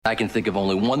I can think of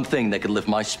only one thing that could lift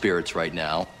my spirits right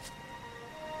now.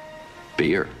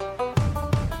 Beer.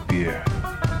 Beer.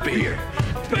 Beer.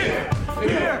 Beer.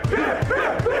 Beer.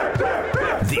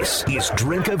 This is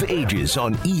Drink of Ages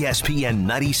on ESPN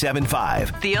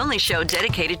 97.5. The only show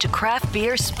dedicated to craft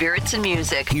beer, spirits, and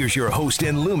music. Here's your host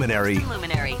and luminary,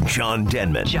 John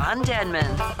Denman. John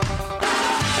Denman.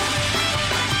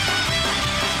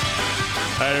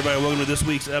 Hi, everybody. Welcome to this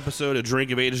week's episode of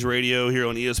Drink of Ages Radio here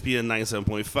on ESPN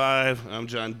 97.5. I'm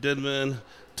John Denman,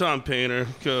 Tom Painter,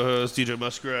 co-host, DJ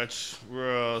Muskratch.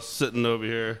 We're all sitting over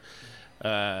here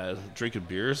drinking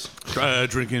beers.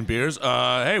 Drinking beers.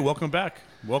 Hey, welcome back.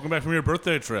 Welcome back from your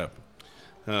birthday trip.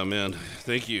 Oh, man.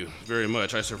 Thank you very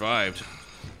much. I survived.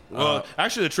 Well,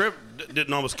 actually, the trip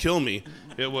didn't almost kill me.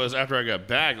 It was after I got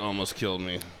back almost killed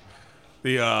me.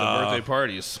 The birthday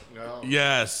parties.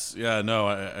 Yes, yeah,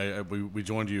 no, we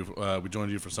joined you. We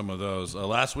joined you for some of those.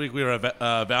 Last week we were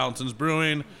at Valentin's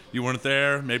Brewing. You weren't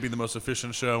there. Maybe the most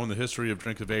efficient show in the history of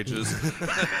Drink of Ages.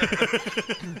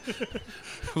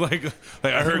 like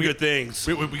I heard good things.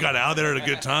 We got out there at a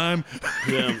good time.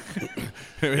 Yeah.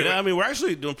 Yeah, I mean, we're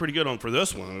actually doing pretty good for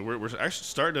this one. We're actually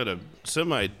starting at a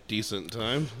semi-decent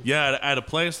time. Yeah, at a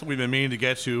place that we've been meaning to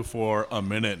get to for a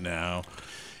minute now.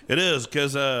 It is,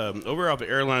 because over off the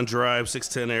Airline Drive,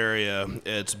 610 area,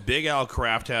 it's Big Al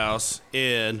Craft House,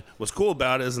 and what's cool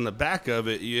about it is in the back of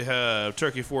it, you have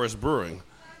Turkey Forest Brewing.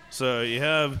 So you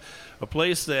have a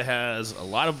place that has a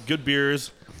lot of good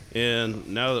beers, and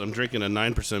now that I'm drinking a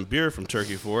 9% beer from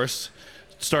Turkey Forest,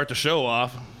 start the show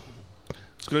off,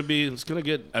 it's going to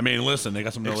get I mean, listen, they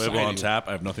got some no label on exciting. tap.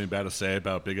 I have nothing bad to say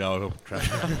about Big Al Craft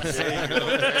House.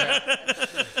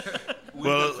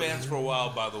 We've been fans for a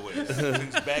while, by the way,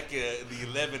 since back in the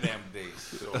 11M days.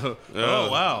 So.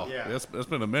 Oh, wow. Yeah. That's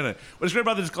been a minute. What's great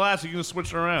about this class, you can just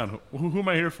switch it around. Who am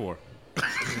I here for?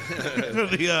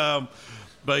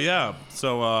 But, yeah,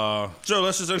 so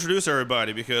let's just introduce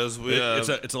everybody, because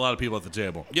it's a lot of people at the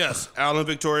table. Yes, Alan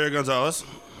Victoria Gonzalez.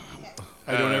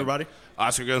 How you doing, everybody?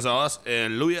 Oscar Gonzalez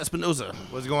and Louis Espinoza.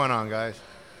 What's going on, guys?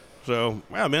 So,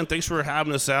 wow, man, thanks for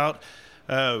having us out.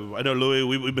 I know, Louis,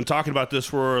 we've been talking about this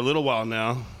for a little while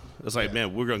now. It's like,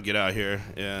 man, we're going to get out here,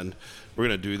 and we're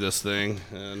going to do this thing.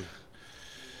 And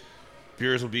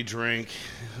beers will be drank.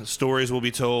 Stories will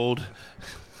be told.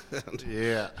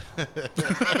 Yeah.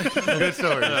 Good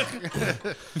stories.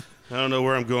 I don't know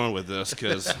where I'm going with this,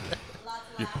 because...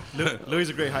 Louis is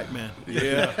a great hype man.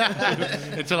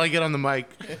 Yeah. Until I get on the mic,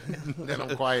 then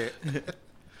I'm quiet.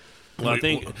 Well, I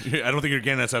don't think you're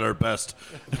getting us at our best.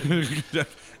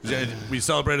 We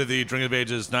celebrated the Drink of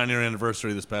Ages 9-year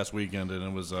anniversary this past weekend, and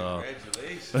it was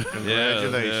Congratulations.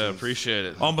 Yeah, appreciate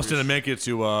it. Almost didn't make it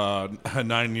to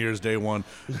 9 years day one.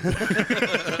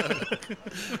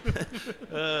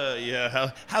 Yeah,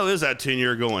 how is that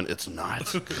 10-year going? It's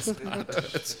not.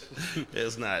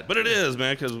 It's not. But it is,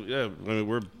 man, because I mean,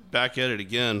 we're back at it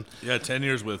again. Yeah, 10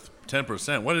 years with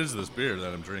 10%. What is this beer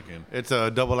that I'm drinking? It's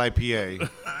a double IPA.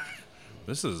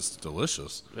 This is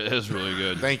delicious. It is really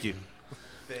good. Thank you.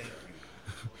 Thank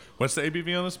you. What's the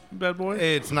ABV on this bad boy?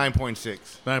 It's 9.6.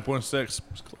 9.6.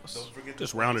 It's close. Don't forget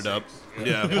Just the round it up. 0.6.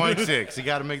 Yeah. 0.6. You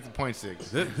got to make the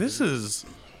 0.6. This is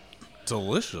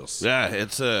delicious. Yeah,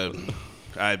 it's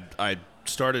I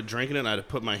started drinking it, and I had to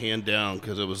put my hand down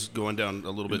because it was going down a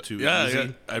little bit too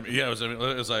easy. It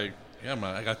was like,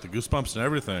 I got the goosebumps and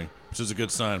everything, which is a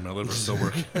good sign. My liver's still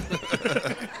working.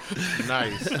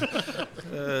 Nice.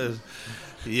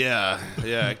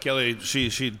 Yeah. Kelly,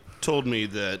 she told me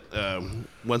that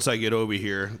once I get over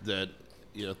here that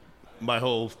my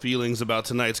whole feelings about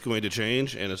tonight's going to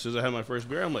change. And as soon as I had my first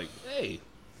beer, I'm like, hey,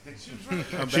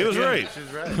 she was right.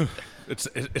 She's right.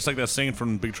 It's like that scene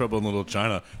from Big Trouble in Little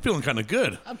China. Feeling kind of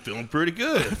good. I'm feeling pretty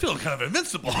good. I'm feeling kind of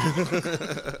invincible.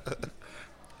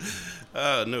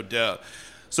 No doubt.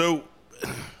 So,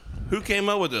 who came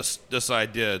up with this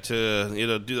idea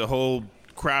to do the whole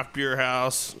craft beer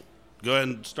house? Go ahead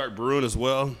and start brewing as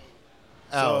well.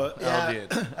 Al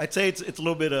did. I'd say it's a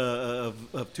little bit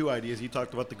of two ideas. You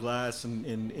talked about the glass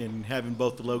and having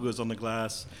both the logos on the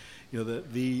glass.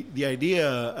 The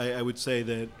idea, I would say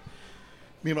that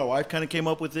me and my wife kind of came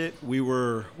up with it. We've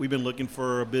been looking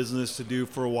for a business to do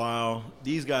for a while.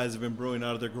 These guys have been brewing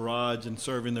out of their garage and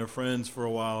serving their friends for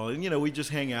a while. And, we just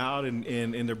hang out,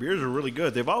 and their beers are really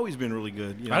good. They've always been really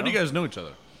good. How do you guys know each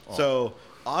other? So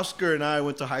Oscar and I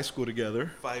went to high school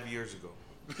together. 5 years ago.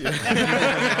 A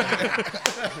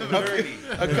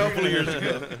couple of years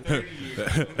ago.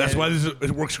 That's why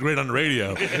it works great on the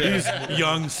radio. These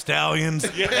young stallions.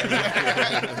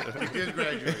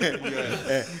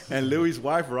 And Louis'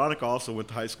 wife Veronica also went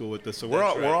to high school with us, so we're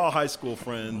all high school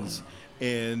friends.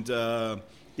 And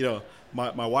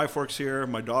my wife works here,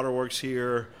 my daughter works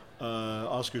here,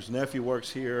 Oscar's nephew works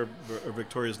here, or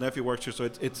Victoria's nephew works here. So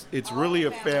it's really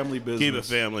a family business. Keep it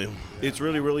family. It's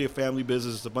really a family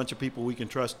business. It's a bunch of people we can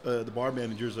trust. The bar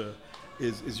manager's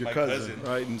is your cousin,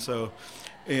 right? And so,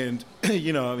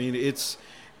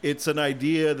 it's an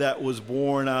idea that was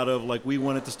born out of, like, we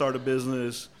wanted to start a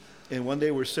business. And one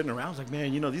day we're sitting around, I was like,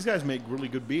 man, these guys make really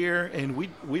good beer, and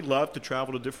we love to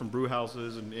travel to different brew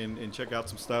houses and check out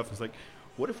some stuff. It's like,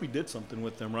 what if we did something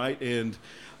with them, right? And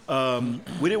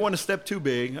we didn't want to step too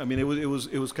big. I mean, it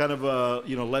was kind of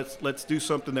let's do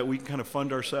something that we can kind of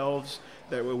fund ourselves,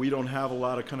 that way we don't have a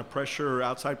lot of kind of pressure or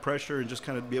outside pressure, and just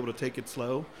kind of be able to take it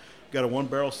slow. Got a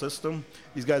 1-barrel system.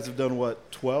 These guys have done,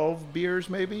 12 beers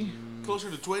maybe?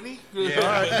 Closer to 20?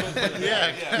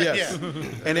 Yes.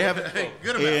 And they have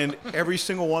Good amount. and every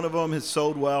single one of them has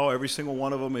sold well. Every single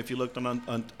one of them. If you look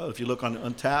on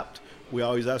Untapped, we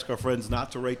always ask our friends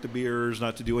not to rate the beers,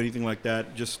 not to do anything like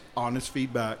that. Just honest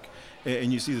feedback,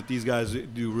 and you see that these guys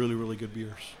do really, really good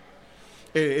beers.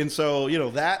 And so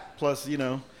that plus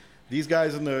these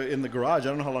guys in the garage. I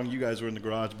don't know how long you guys were in the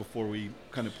garage before we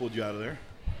kind of pulled you out of there.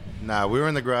 Nah, we were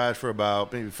in the garage for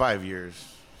about maybe 5 years.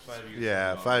 5 years.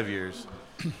 Yeah, 5 years.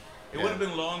 It would have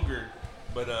been longer,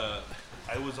 but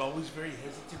I was always very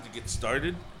hesitant to get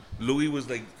started. Louis was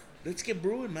like, let's get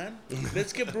brewing, man.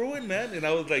 Let's get brewing, man. And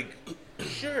I was like,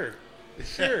 sure.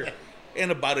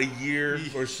 And about a year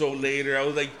or so later, I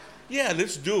was like, yeah,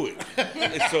 let's do it.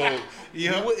 And so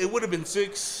it would have been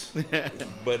 6,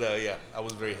 but I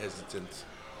was very hesitant.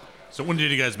 So when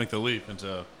did you guys make the leap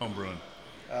into home brewing?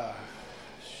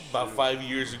 About 5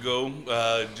 years ago,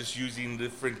 just using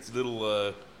different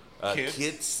little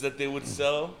kits that they would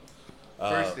sell.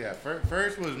 First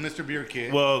was Mr. Beer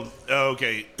Kit. Well,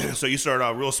 okay. So you started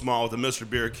out real small with a Mr.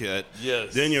 Beer kit.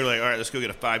 Yes. Then you're like, all right, let's go get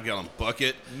a 5-gallon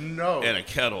bucket. No. And a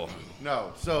kettle.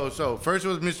 No. So first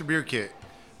was Mr. Beer Kit.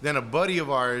 Then a buddy of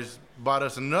ours bought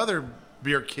us another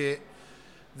beer kit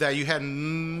that you had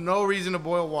no reason to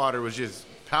boil water. It was just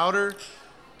powder,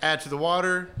 add to the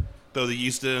water, Throw the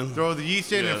yeast in. throw the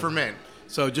yeast in, and ferment.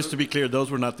 So just to be clear, those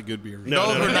were not the good beers.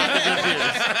 Those were not the good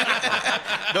beers.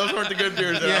 Those weren't the good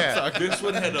beers. Yeah. This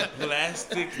one had a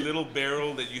plastic little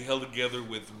barrel that you held together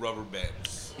with rubber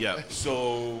bands. Yeah.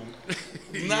 So,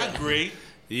 not great.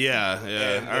 Yeah.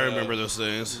 And, I remember those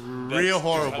things. Real That's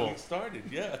horrible. how it started,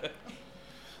 yeah.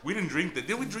 We didn't drink that.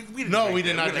 Did we drink? We didn't No, drink we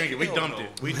did that. not We're drink it. We hell dumped no.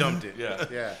 it. We dumped it. Yeah.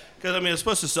 Yeah. Because, it's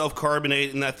supposed to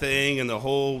self-carbonate in that thing and the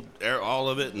whole, all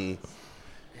of it. And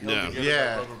yeah. Together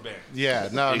Yeah. with rubber bands. Yeah,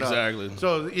 no. Exactly.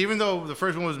 So even though the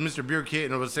first one was Mr. Beer Kit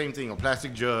and it was the same thing, a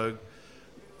plastic jug,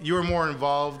 you were more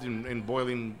involved in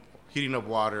boiling, heating up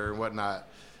water and whatnot,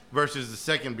 versus the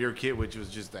second beer kit, which was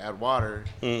just to add water.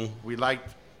 We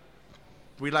liked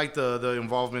the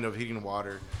involvement of heating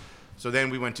water. So then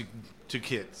we went to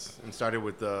kits and started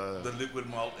with The liquid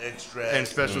malt extracts. And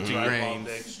specialty dry grains.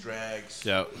 malt extracts.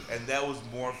 Yeah. And that was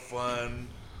more fun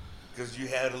because you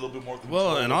had a little bit more control.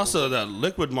 Well, and also that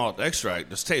liquid malt extract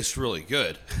just tastes really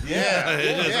good. Yeah.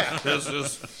 It's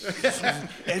just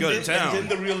and go then, to town. And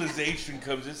then the realization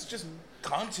comes, it's just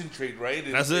concentrate, right?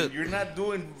 That's it. You're not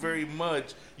doing very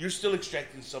much. You're still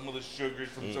extracting some of the sugars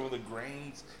from some of the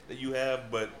grains that you have,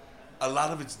 but a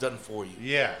lot of it's done for you.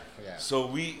 Yeah. So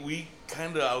we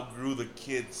kind of outgrew the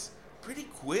kits pretty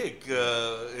quick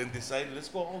and decided, let's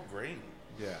go all grain.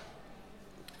 Yeah.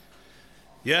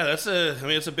 Yeah, it's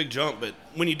a big jump, but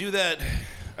when you do that,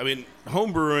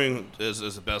 home brewing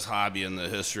is the best hobby in the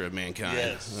history of mankind.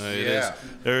 Yes.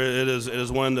 It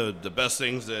is one of the best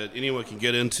things that anyone can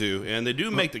get into, and they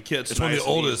do make the kits. It's one of nice the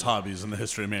and oldest easy. hobbies in the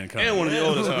history of mankind. And one of the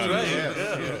oldest hobbies.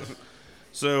 Yeah.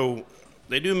 So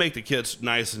they do make the kits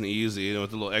nice and easy,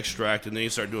 with a little extract, and then you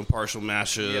start doing partial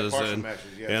mashes, partial mashes,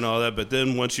 yes. and all that. But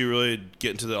then once you really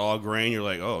get into the all grain, you're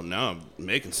like, oh, now I'm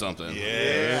making something.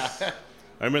 Yeah.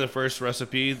 I remember the first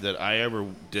recipe that I ever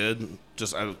did.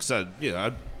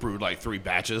 I brewed like 3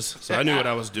 batches, so I knew what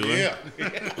I was doing. Yeah.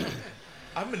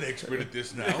 I'm an expert at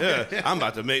this now. Yeah, I'm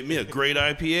about to make me a great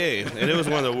IPA, and it was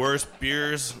one of the worst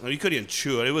beers. You couldn't even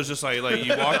chew it. It was just like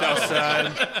you walked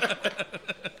outside,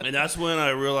 and that's when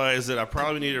I realized that I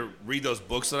probably need to read those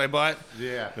books that I bought.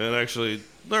 Yeah. And actually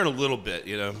learn a little bit,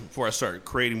 before I start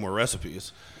creating more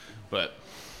recipes. But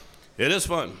it is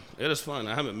fun. It is fun.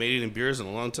 I haven't made any beers in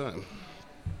a long time.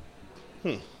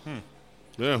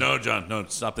 Yeah. No, John, no,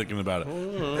 stop thinking about it.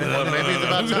 Well, maybe it's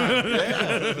about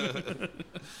time.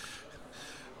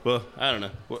 Well, I don't know.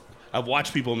 I've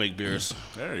watched people make beers.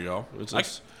 There you go. It's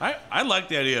just- I like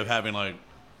the idea of having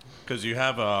because you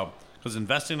have because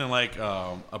investing in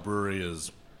a brewery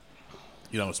is,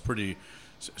 it's pretty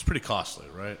costly,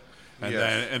 right?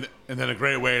 And then a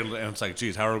great way, and it's like,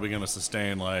 geez, how are we going to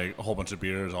sustain like a whole bunch of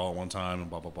beers all at one time and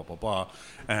blah blah blah blah blah,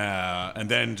 and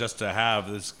then just to have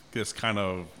this kind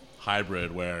of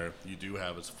hybrid where you do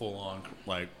have this full on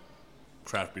like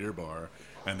craft beer bar,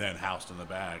 and then housed in the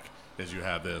back is you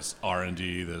have this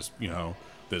R&D, this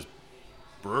this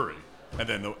brewery, and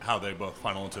then how they both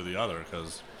funnel into the other.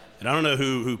 And I don't know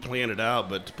who planned it out,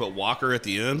 but to put Walker at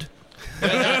the end.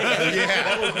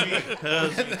 That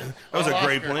was a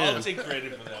great plan. I'll take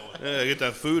credit for that one. Yeah, get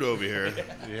that food over here.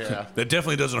 Yeah. That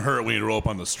definitely doesn't hurt when you roll up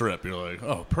on the strip. You're like,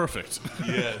 oh, perfect.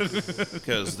 Yes.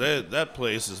 Because that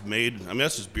place is made. I mean,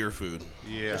 that's just beer food.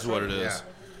 Yeah. That's what it is. Yeah.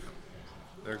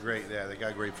 They're great. Yeah, they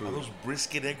got great Are food. those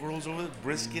brisket egg rolls over there?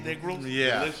 Brisket egg rolls?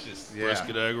 Yeah. Delicious. Yeah.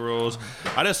 Brisket egg rolls.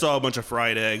 I just saw a bunch of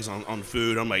fried eggs on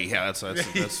food. I'm like, yeah, that's give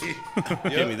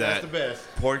me that. That's the best.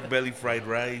 Pork belly fried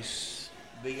rice.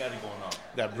 They got it going on.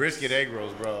 That brisket egg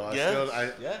rolls, bro.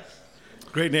 Yes.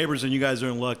 Great neighbors, and you guys are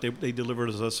in luck. They delivered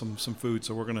us some food,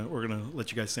 so we're gonna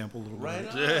let you guys sample a little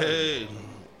Right bit. on. Hey,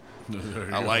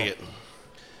 I like it.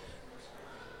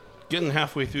 Getting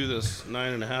halfway through this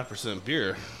 9.5%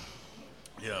 beer.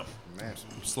 Yeah. Man,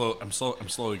 I'm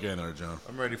slowly getting there, John.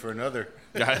 I'm ready for another.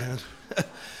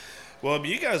 Well,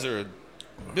 you guys are.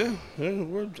 Yeah,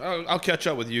 I'll catch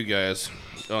up with you guys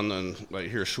on the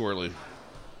here shortly.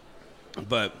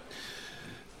 But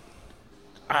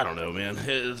I don't know, man.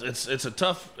 It's a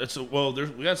tough.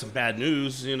 We got some bad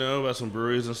news, about some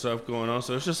breweries and stuff going on.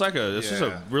 So it's just like just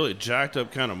a really jacked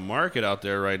up kind of market out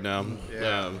there right now.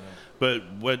 Yeah. But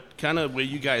what way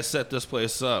you guys set this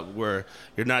place up, where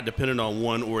you're not dependent on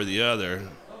one or the other.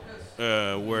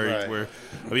 Where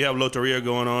we have Loteria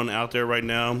going on out there right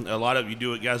now.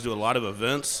 You guys do a lot of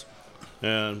events.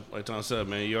 And like Tom said,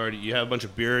 man, you have a bunch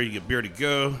of beer. You get beer to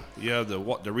go. You have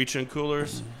the reach-in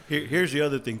coolers. Here's the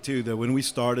other thing too, that when we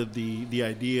started the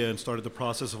idea and started the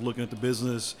process of looking at the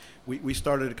business, we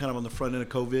started kind of on the front end of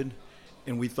COVID,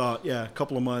 and we thought, a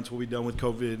couple of months we'll be done with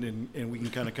COVID, and we can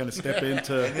kind of step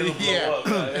into.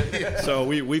 So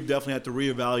we've definitely had to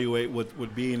reevaluate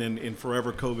what being in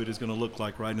forever COVID is going to look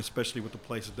like, right? And especially with the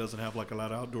place that doesn't have like a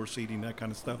lot of outdoor seating, that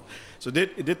kind of stuff. So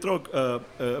it did throw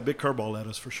a big curveball at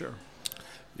us for sure.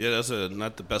 Yeah, that's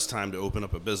not the best time to open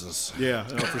up a business. Yeah,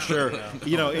 no, for sure.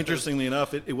 Interestingly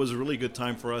enough, it was a really good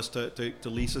time for us to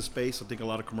lease a space. I think a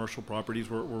lot of commercial properties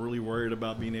were really worried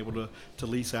about being able to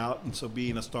lease out. And so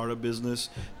being a startup business,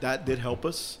 that did help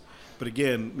us. But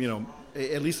again,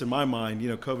 at least in my mind,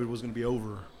 COVID was going to be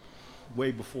over way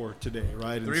before today,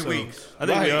 right? And 3 weeks. I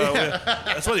think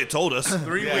that's what they told us.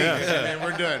 3 weeks, and then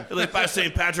we're done. Like by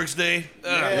St. Patrick's Day,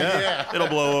 it'll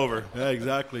blow over. Yeah,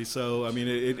 exactly. So, I mean,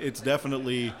 it's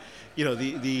definitely,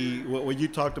 what you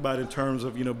talked about in terms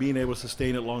of, being able to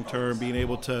sustain it long term, being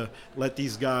able to let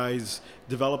these guys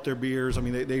develop their beers. I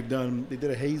mean, they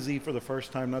did a hazy for the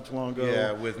first time not too long ago.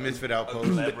 Yeah, with Misfit Outpost.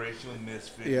 Collaboration with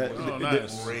Misfit. Yeah,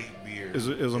 nice. Great beer. It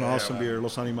was an awesome beer,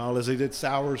 Los Animales. They did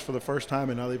sours for the first time,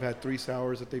 and now they've had 3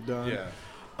 sours that they've done. Yeah.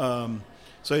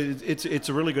 So it's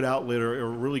a really good outlet, or a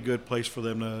really good place for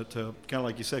them to kind of,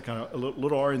 like you said, kind of a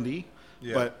little R&D.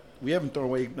 Yeah. But we haven't thrown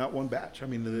away not one batch. I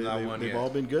mean, they've all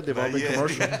been good. They've all been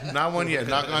commercial. Not one yet.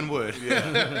 Knock on wood.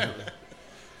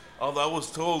 Although I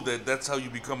was told that's how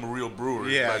you become a real brewer.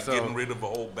 Yeah, by getting rid of a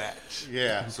whole batch.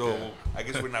 Yeah. So I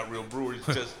guess we're not real brewers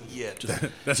just yet.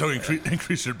 That's how you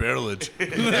increase your barrelage.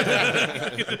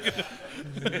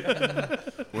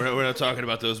 We're not talking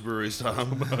about those breweries,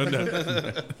 Tom.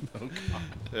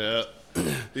 Yeah.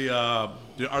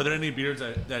 Are there any beers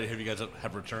that you guys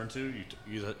have returned to?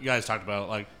 You guys talked about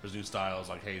like there's new styles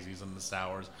like hazies and the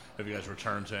sours. Have you guys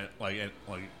returned to like?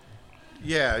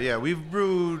 Yeah. We've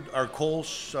brewed our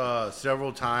Kolsch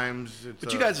several times.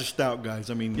 But you guys are stout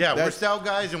guys. I mean, we're stout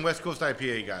guys and West Coast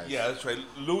IPA guys. Yeah, that's right.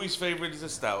 Louis' favorite is the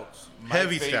stouts. My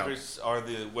Heavy favorites are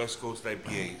the West Coast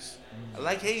IPAs. I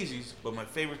like hazies, but my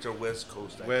favorites are West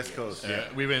Coast IPAs. West Coast. Yeah,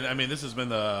 this has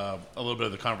been a little bit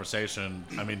of the conversation.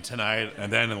 I mean, tonight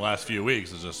and then in the last few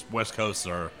weeks, is just West Coasts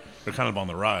they're kind of on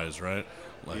the rise, right?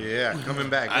 Yeah, coming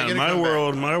back. My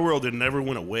world, it never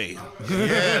went away.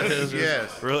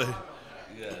 Yes. Really.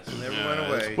 Yes. Never went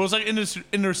away. Well, it's like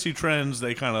industry trends.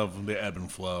 They ebb and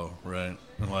flow, right?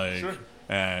 Sure.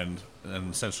 And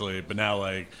essentially, but now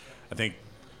I'm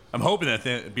hoping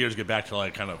that beers get back to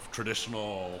like kind of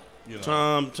traditional.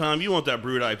 Tom, you want that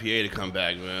brewed IPA to come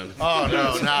back, man? Oh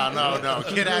no!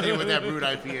 Get out of here with that brewed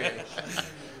IPA.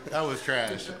 That was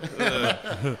trash.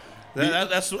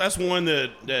 That's one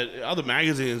that other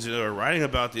magazines are writing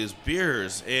about these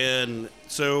beers, and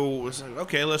so it's like,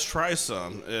 okay, let's try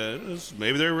some.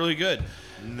 Maybe they're really good.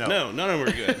 No, none of them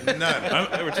were good.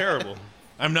 None. They were terrible.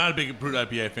 I'm not a big brewed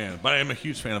IPA fan, but I am a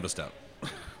huge fan of a stout.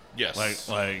 Yes.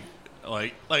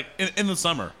 Like in the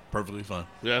summer, perfectly fine.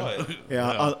 Yeah.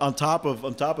 Yeah, on top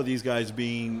of these guys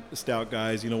being stout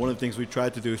guys, one of the things we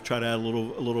tried to do is try to add a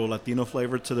little Latino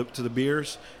flavor to the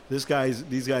beers. These guys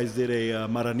did a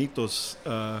Maranitos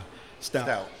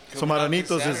stout. So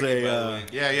Maranitos is a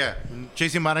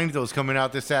Chasing Maranitos coming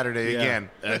out this Saturday again.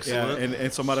 Excellent. Yeah,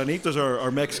 and so Maranitos are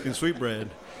Mexican sweetbread,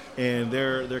 and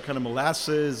they're kind of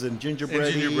molasses and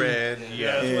gingerbread.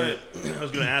 Yeah, I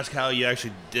was going to ask how you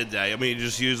actually did that. I mean, you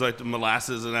just used like the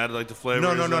molasses and added like the flavor.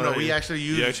 No. We actually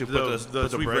used the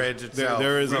sweetbreads itself.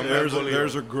 There's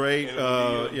a great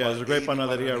there's a great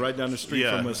panaderia right down the street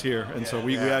from us here, and so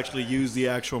we actually use the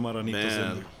actual Maranitos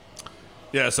in there.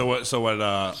 Yeah. So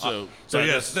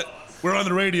yes, we're on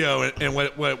the radio, and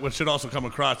what should also come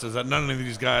across is that none of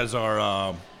these guys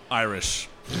are Irish.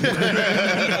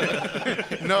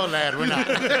 No, lad, we're not.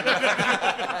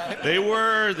 They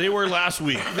were last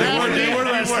week. They were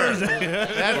last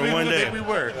Thursday. One day. We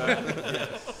were.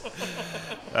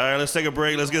 All right, let's take a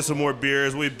break. Let's get some more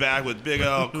beers. We'll be back with Big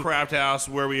L Craft House,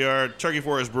 where we are, Turkey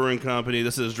Forest Brewing Company.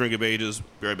 This is Drink of Ages.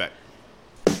 Be right back.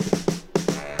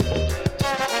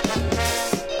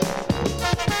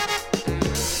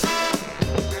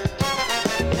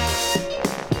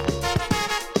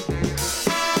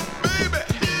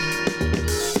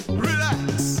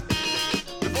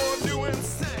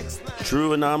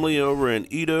 True Anomaly over in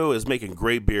Edo is making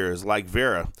great beers like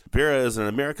Vera. Vera is an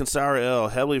American sour ale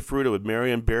heavily fruited with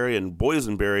Marionberry and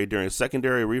boysenberry during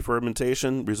secondary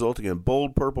re-fermentation, resulting in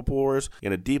bold purple pours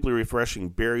and a deeply refreshing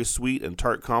berry sweet and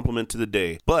tart complement to the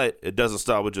day. But it doesn't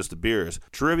stop with just the beers.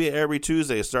 Trivia every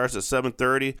Tuesday starts at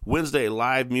 7:30. Wednesday,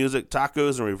 live music,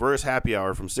 tacos, and reverse happy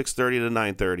hour from 6:30 to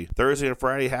 9:30. Thursday and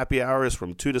Friday happy hour is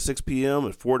from 2 to 6 p.m.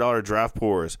 at $4 draft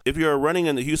pours. If you are running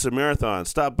in the Houston Marathon,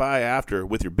 stop by after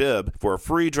with your bib for a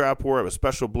free draft pour of a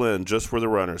special blend just for the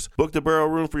runners. Book the barrel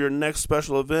room for your next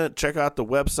special event. Check out the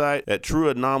website at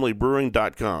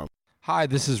trueanomalybrewing.com. Hi,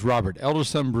 this is Robert,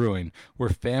 Elderson Brewing. We're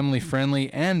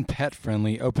family-friendly and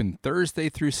pet-friendly, open Thursday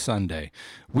through Sunday.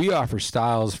 We offer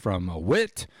styles from a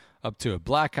wit up to a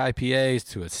black IPAs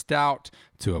to a stout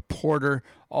to a porter,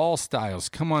 all styles.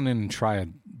 Come on in and try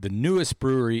the newest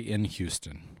brewery in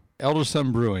Houston.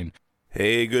 Elderson Brewing.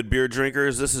 Hey, good beer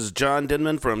drinkers. This is John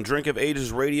Denman from Drink of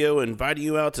Ages Radio, inviting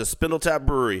you out to Spindletap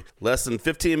Brewery. Less than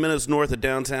 15 minutes north of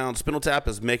downtown, Spindletap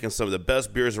is making some of the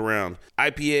best beers around.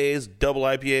 IPAs, double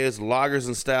IPAs, lagers,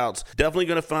 and stouts. Definitely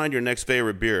going to find your next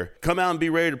favorite beer. Come out and be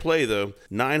ready to play, though.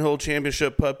 9-hole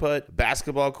championship putt-putt,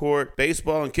 basketball court,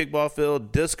 baseball and kickball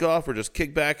field, disc golf, or just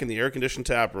kick back in the air-conditioned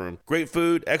tap room. Great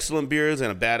food, excellent beers, and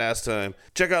a badass time.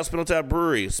 Check out Spindletap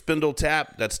Brewery.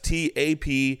 Spindletap, that's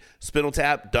T-A-P,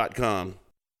 spindletap.com.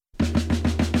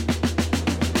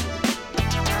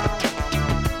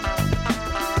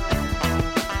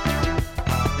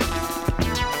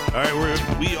 All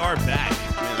right, we are back.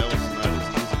 Man, that was not as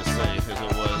easy to say as it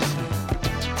was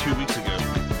 2 weeks ago.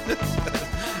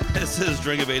 This is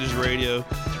Drink of Ages Radio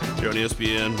here on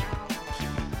ESPN.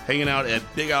 Hanging out at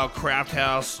Big Al Craft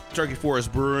House, Turkey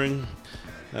Forest Brewing.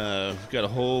 Got a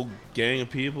whole gang of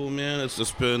people, man. It's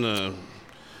just been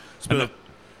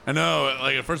I know,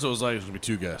 like at first it was like there's gonna be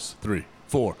 2 guests, 3,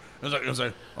 4. I was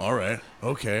like, all right,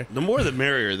 okay. The more the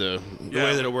merrier, though. The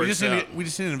way that it works out. We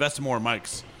just need to invest in more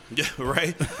mics. Yeah,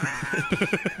 right?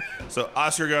 So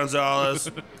Oscar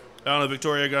Gonzalez,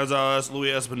 Victoria Gonzalez,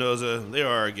 Luis Espinoza, they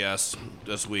are our guests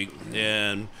this week.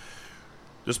 And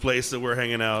this place that we're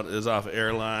hanging out is off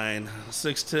Airline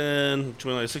 610,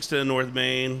 between like 610 North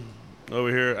Main over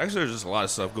here. Actually, there's just a lot of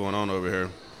stuff going on over here.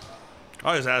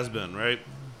 Always has been, right?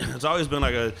 It's always been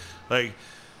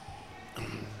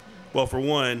well, for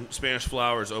one, Spanish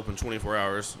Flowers open 24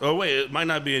 hours. Oh, wait, it might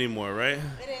not be anymore, right?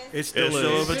 It is. It's still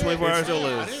open 24 hours? It still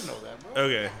is. I didn't know that, bro.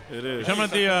 Okay. It is. Talking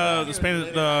about the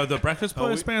Spanish the breakfast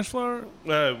place, Spanish Flower?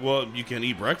 Well, you can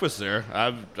eat breakfast there.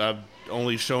 I've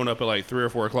only shown up at like 3 or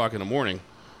 4 o'clock in the morning.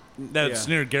 That's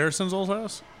near Garrison's old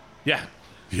house? Yeah.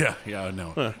 Yeah, I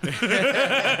know.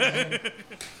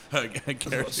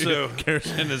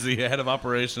 Garrison is the head of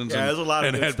operations there's a lot of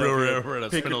and good head stuff brewer here. over at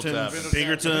Spindletap.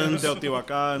 Pinkertons.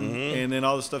 Teotihuacan, and then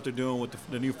all the stuff they're doing with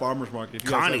the new farmers market. If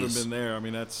you guys Connie's. haven't been there, I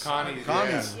mean that's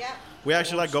Connie's. Yeah. We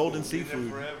actually like golden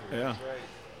seafood. Yeah,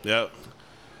 Yep.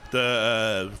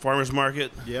 The farmers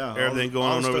market. yeah. Everything all going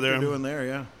the on stuff over they're there. doing there.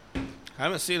 Yeah, I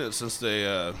haven't seen it since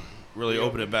they really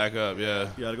opened it back up. Yeah.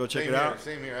 you got to go check Same it here, out.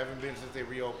 same here. I haven't been since they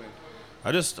reopened.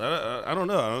 I don't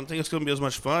know. I don't think it's going to be as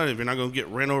much fun if you're not going to get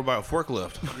ran over by a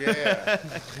forklift. Yeah.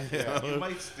 You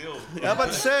might still. I'm about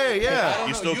to say, yeah.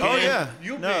 You still Oh can? yeah.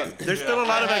 You've No, been. there's still a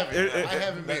lot of I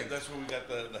haven't been. That's where we got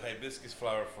the hibiscus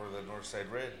flower for the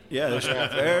Northside Red. yeah.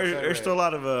 There's still a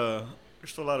lot of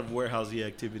There's still a lot of warehousey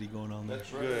activity going on there.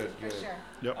 That's right. Good.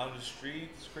 Yep. On the street,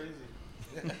 it's crazy.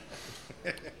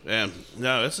 Man,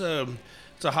 no, it's a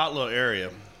hot little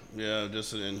area. Yeah,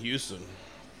 just in Houston.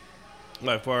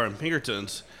 By far in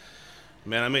Pinkertons.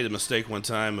 Man, I made a mistake one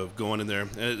time of going in there.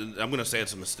 And I'm going to say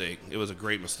it's a mistake. It was a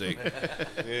great mistake.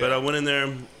 But I went in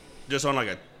there just on like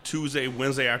a Tuesday,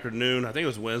 Wednesday afternoon. I think it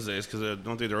was Wednesdays because I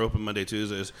don't think they're open Monday,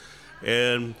 Tuesdays.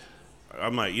 And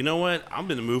I'm like, you know what? I'm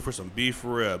in the mood for some beef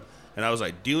rib. And I was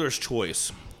like, dealer's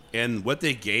choice. And what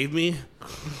they gave me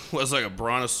was like a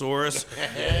brontosaurus,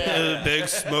 a big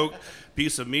smoked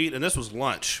piece of meat. And this was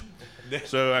lunch.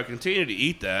 So I continued to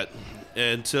eat that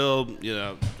until,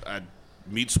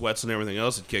 meat sweats and everything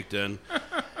else had kicked in.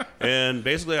 And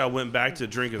basically I went back to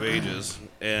Drink of Ages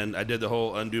and I did the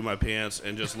whole undo my pants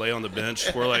and just lay on the bench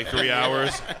for like 3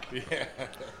 hours. Yeah.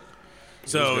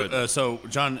 So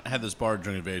John had this bar,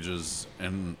 Drink of Ages,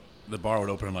 and the bar would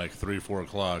open at like 3, 4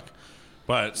 o'clock.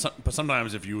 But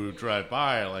sometimes if you would drive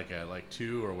by like at like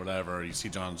 2 or whatever, you see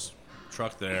John's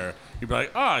truck there, you'd be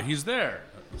like, he's there.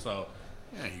 So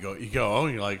yeah, you go,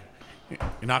 and you're like,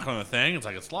 you knock on the thing, it's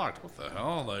like it's locked. What the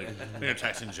hell? Like you're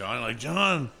texting John, you're like,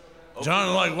 John,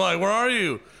 like where are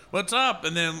you? What's up?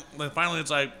 And then finally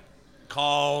it's like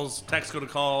calls, texts go to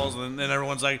calls, and then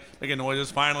everyone's like making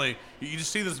noises. Finally, you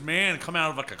just see this man come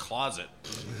out of like a closet,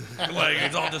 like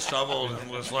it's all disheveled,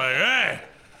 and was like, hey.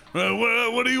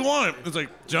 What do you want? It's like,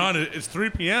 John, it's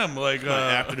 3 p.m. Like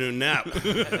my afternoon nap. I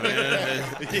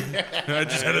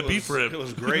just had a beef rib. It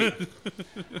was great.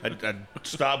 I'd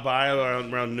stop by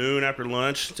around noon after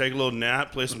lunch, take a little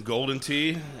nap, play some Golden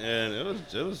Tee, and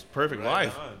it was perfect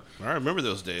life. I remember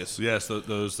those days. Yes,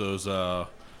 those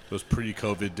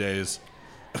pre-COVID days.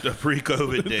 The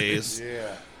pre-COVID days.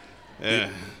 Yeah.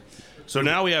 So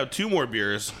now we have 2 more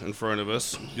beers in front of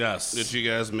us. Yes. That you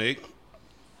guys make.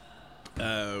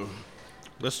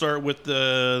 Let's start with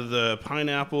the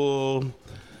pineapple.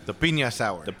 The piña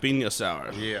sour. The piña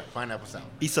sour. Yeah, pineapple sour.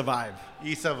 Isa Vibe.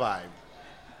 Isa Vibe.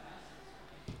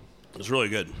 It's really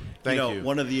good. Thank you.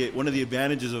 One of the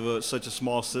advantages of such a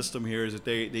small system here is that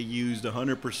they used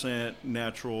 100%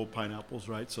 natural pineapples,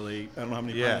 right? So I don't know how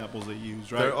many pineapples they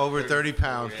use, right? They're over 30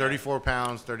 pounds, 34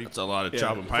 pounds, 30. That's a lot of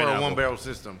chopping pineapple for a 1-barrel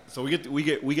system. So we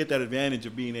get that advantage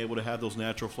of being able to have those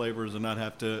natural flavors and not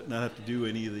have to do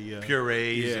any of the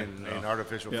purees and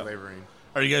artificial flavoring.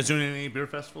 Are you guys doing any beer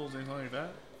festivals, anything like that?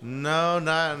 No,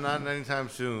 not anytime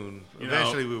soon.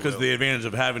 Eventually we will. Because the advantage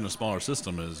of having a smaller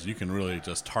system is you can really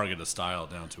just target a style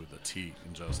down to the T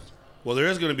and just. Well, there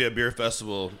is going to be a beer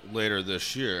festival later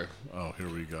this year. Oh, here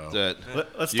we go.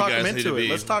 Let's talk them into it.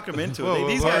 Let's talk them into it.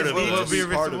 These guys need to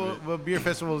be part of it. What beer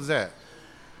festival is that?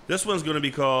 This one's going to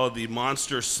be called the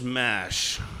Monster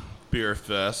Smash Beer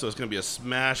Fest. So it's going to be a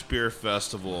Smash Beer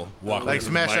Festival. Like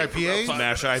Smash IPAs?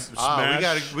 Smash.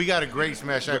 We got a great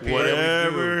Smash IPA.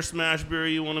 Whatever Smash beer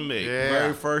you want to make. The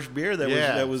very first beer that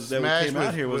came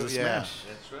out here was a Smash.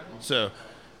 That's right. So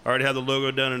I already have the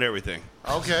logo done and everything.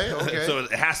 Okay. So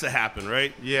it has to happen,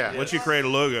 right? Yeah. Once you create a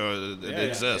logo, it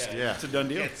exists. Yeah. It's a done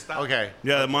deal. Okay.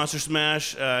 Yeah, the Monster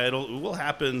Smash, it will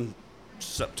happen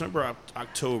September,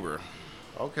 October.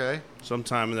 Okay.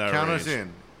 Sometime in that range.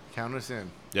 Count us in.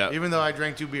 Yeah. Even though I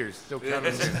drank 2 beers, still count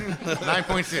us in.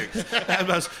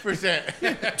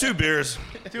 9.6%. 2 beers.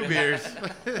 2 beers.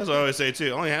 That's what I always say, too.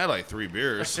 I only had like 3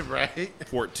 beers. Right.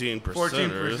 14%.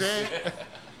 14%.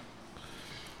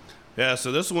 Yeah,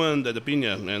 so this one, the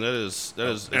piña, man, that is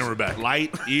and we're back.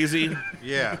 Light, easy.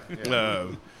 Yeah. A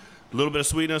little bit of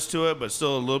sweetness to it, but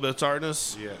still a little bit of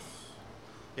tartness. Yes.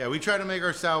 Yeah, we try to make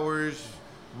our sours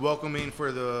welcoming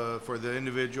for the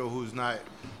individual who's not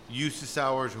used to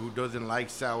sours, who doesn't like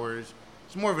sours.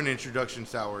 It's more of an introduction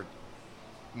sour,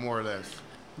 more or less.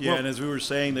 Yeah, and as we were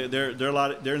saying,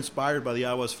 they're inspired by the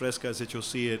aguas frescas that you'll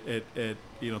see at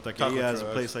taquerias, a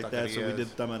place like that. So we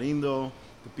did tamarindo,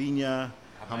 the piña,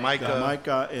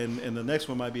 Jamaica, and the next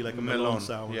one might be like a melon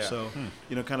sour. Yeah. So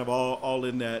kind of all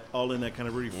in that kind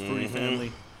of really fruity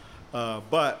family.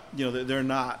 But they're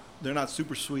not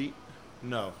super sweet.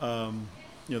 No.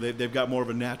 They've got more of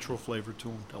a natural flavor to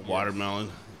them. A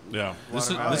watermelon. Yeah. This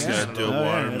is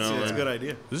watermelon. That's a good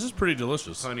idea. This is pretty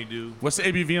delicious. Honeydew. What's the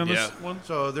ABV on this one?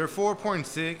 So they're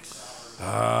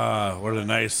 4.6. What a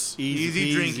nice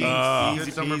easy drinking.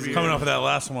 Easy summer beer. Coming off of that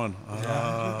last one.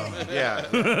 Yeah.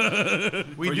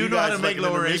 We do know how to make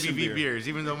lower ABV beers,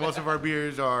 even though most of our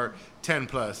beers are 10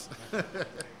 plus.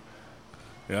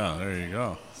 Yeah, there you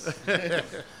go.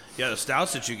 Yeah, the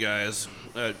stouts that you guys,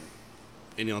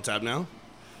 any on tap now?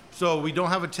 So we don't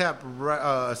have a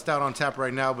stout on tap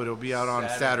right now, but it'll be out on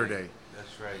Saturday.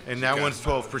 That's right. And that one's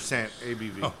 12%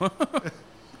 ABV.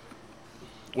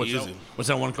 What's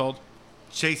that one called?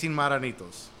 Chasing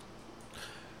Maranitos.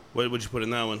 What would you put in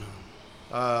that one?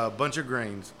 Bunch of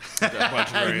grains. A bunch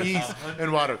of And grains. yeast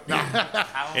and water. No.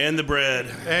 And the bread.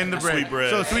 And the bread. Sweet bread.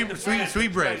 So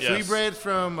sweet bread. Yes. Sweet bread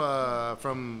from El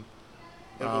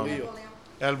Bolillo.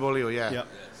 El Bolillo, yeah. Yep.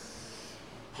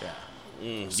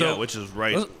 Yeah, which is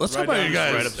right. Let's right talk about down- you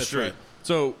guys. right up the That's street. right.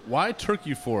 So why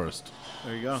Turkey Forest?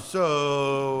 There you go.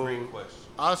 So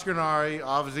Oscar and Ari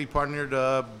obviously partnered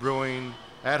up, brewing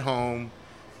at home,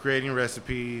 creating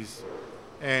recipes,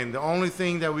 and the only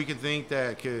thing that we could think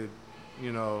that could,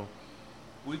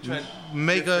 We tried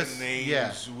make different us- names.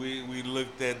 yeah. We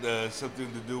looked at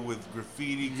something to do with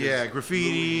graffiti. 'cause Yeah,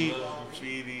 graffiti. Louis loves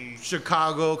graffiti.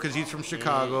 Chicago, because he's from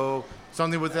Chicago.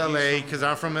 Something with LA, because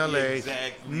I'm from LA.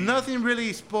 Exactly. Nothing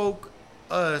really spoke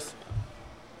us.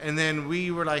 And then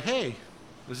we were like, hey,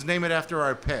 let's name it after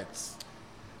our pets.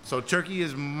 So Turkey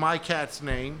is my cat's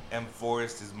name. And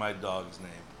Forrest is my dog's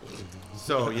name.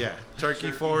 So yeah,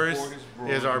 Turkey Forest Forest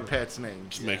is our Brewing. pet's name.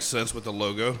 Makes sense with the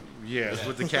logo. Yes,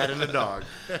 with the cat and the dog.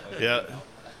 Yeah.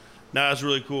 No, that's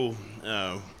really cool.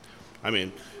 I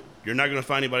mean, you're not going to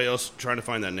find anybody else trying to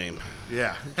find that name.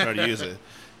 Yeah. Try to use it.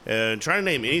 And trying to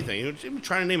name anything, even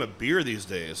trying to name a beer these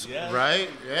days Right?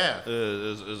 Yeah.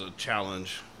 is a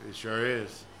challenge. It sure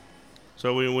is.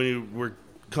 So when you were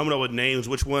coming up with names,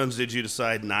 which ones did you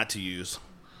decide not to use?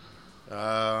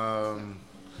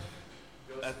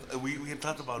 We had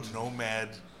talked about Nomad,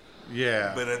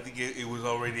 Yeah. but I think it was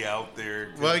already out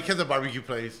there. Well, because the barbecue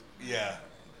place. Yeah.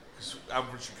 'Cause I'm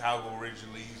from Chicago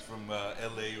originally. He's from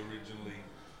LA originally.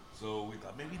 So we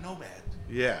thought maybe Nomad.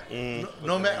 Yeah.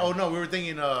 No, man. Oh no, we were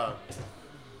thinking. Oh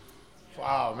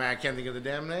man, I can't think of the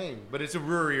damn name. But it's a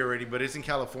brewery already. But it's in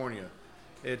California.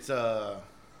 It's what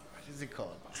is it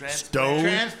called? Stone?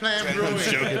 Transplant Brewing.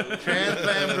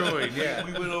 Transplant Brewing. Yeah.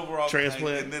 We went over all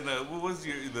Transplant. kinds, and then what was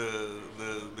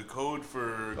the code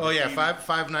for? Oh yeah, graffiti?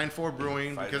 594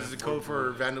 Brewing because it's a 594 code for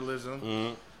Brewing.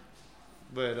 vandalism.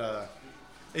 But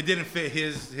it didn't fit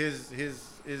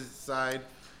his side,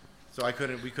 so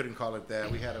we couldn't call it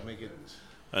that. We had to make it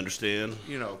Understand?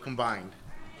 combined.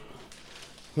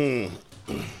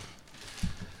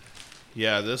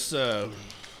 Yeah, this.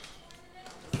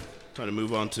 Trying to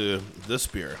move on to this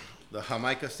beer. The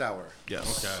Jamaica Sour.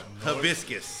 Yes.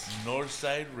 Hibiscus.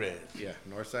 Northside Red. Yeah,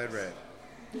 Northside Red.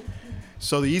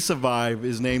 So the Issa Vibe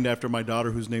is named after my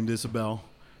daughter, who's named Isabel.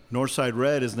 Northside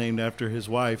Red is named after his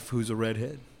wife, who's a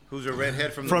redhead. Who's a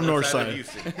redhead from From the north side Northside. of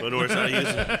Houston. The north side of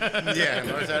Houston. Yeah,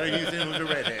 north side of Houston, who's a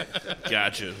redhead.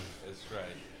 Gotcha. That's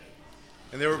right.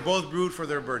 And they were both brewed for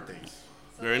their birthdays.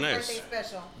 Very nice. Birthday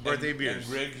special. Birthday And beers.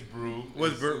 Greg's Brew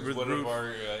Was is brewed- one brewed- of our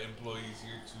employees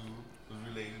here too, was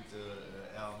related to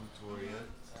Al Victoria.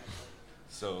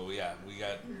 So yeah, we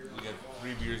got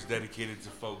 3 beers dedicated to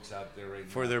folks out there right now.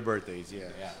 For their birthdays, yeah.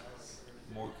 Yeah,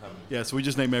 more coming. Yeah, so we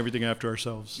just name everything after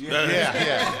ourselves.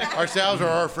 Yeah. Ourselves or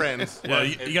our friends. Well,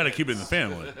 you got to keep it in the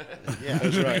family.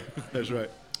 That's right. That's right.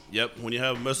 Yep, when you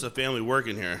have most of the family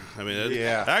working here. I mean,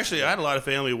 Yeah. Actually, I had a lot of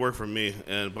family work for me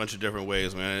in a bunch of different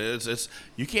ways, man. It's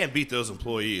you can't beat those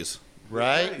employees.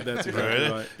 Right? That's exactly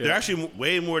right. They're Yeah. actually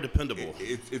way more dependable.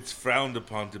 It's frowned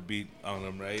upon to beat on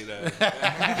them, right?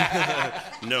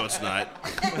 No, it's not.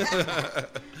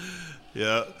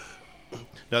 Yeah.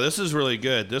 Now this is really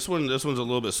good. This one's a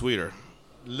little bit sweeter.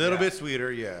 Little bit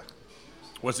sweeter, yeah.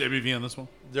 What's the ABV on this one?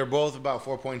 They're both about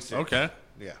 4.6. Okay.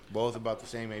 Yeah, both about the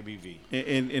same ABV.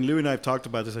 And Louis and I have talked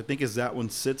about this. I think as that one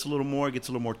sits a little more, it gets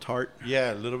a little more tart.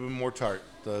 Yeah, a little bit more tart.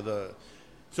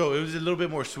 So it was a little bit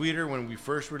more sweeter when we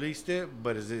first released it,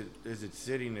 but as it's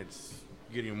sitting, it's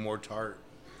getting more tart.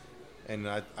 And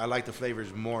I like the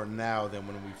flavors more now than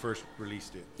when we first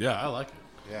released it. Yeah, I like it.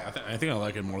 Yeah. I think I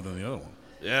like it more than the other one.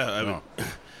 Yeah, I mean,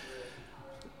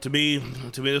 to me,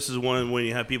 this is one when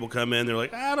you have people come in, they're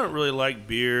like, I don't really like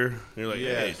beer. And you're like,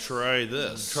 hey, Yes. try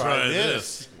this. Try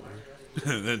this.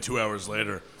 And then 2 hours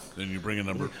later, then you bring a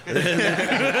number.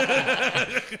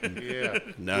 Yeah.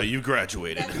 Now you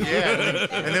graduated. Yeah.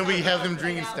 And then we have them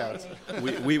drinking stouts.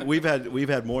 We've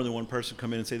had more than one person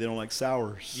come in and say they don't like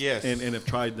sours. Yes. And have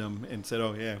tried them and said,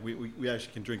 oh yeah, we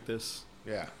actually can drink this.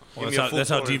 Yeah. Well, Give me a full that's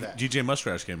how pour of that. DJ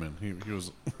Mustache came in. He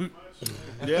was.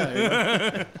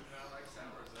 Yeah.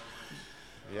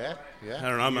 Yeah. I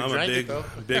don't know. I'm a drank it, though.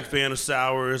 big fan of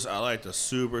sours. I like the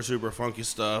super funky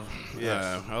stuff.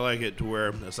 Yes. I like it to where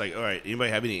it's like, all right,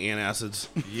 anybody have any antacids?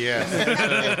 Yes.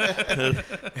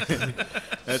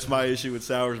 That's my issue with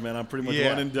sours, man. I'm pretty much Yeah.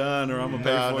 one and done, or I'm gonna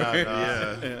pay No, for no, it.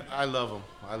 no. Yeah. I love them.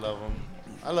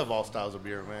 I love all styles of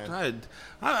beer, man.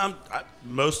 I'm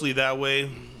mostly that way,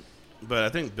 but I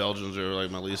think Belgians are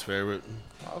like my least favorite.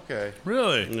 Okay.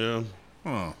 Really? Yeah.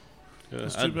 Huh.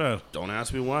 That's too bad. Don't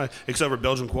ask me why. Except for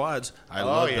Belgian quads. I Oh,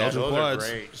 love yeah, Belgian those are quads,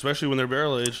 great. especially when they're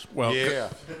barrel aged. Well, Yeah.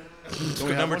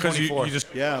 number because you just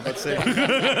Yeah, but say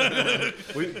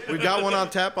we've got one on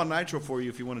tap on Nitro for you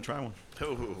if you want to try one.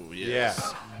 Oh, Yeah.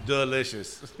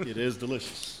 Delicious. It is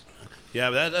delicious. Yeah,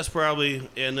 but that's probably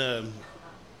and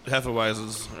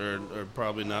Hefeweizens are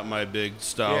probably not my big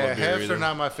style Yeah, of beer hefts either. are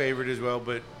not my favorite as well,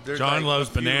 but there's John like loves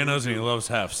a few- bananas and he loves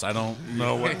hefts. I don't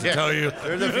know what to tell you.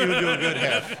 There's a few who do a good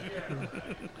heft.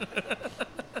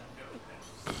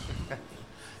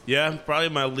 Yeah, probably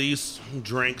my least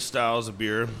drink styles of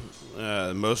beer.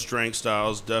 Most drink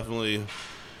styles definitely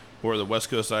were the West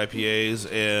Coast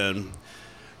IPAs, and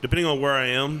depending on where I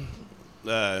am,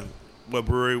 what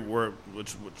brewery,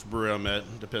 which brewery I'm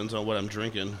at, depends on what I'm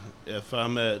drinking. If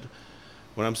when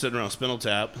I'm sitting around Spindle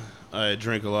Tap, I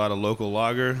drink a lot of local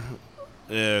lager,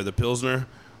 the Pilsner,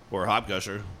 or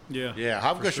Hopgusher. Yeah. Yeah,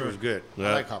 Hopgusher was good. Yeah.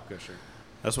 I like Hopgusher.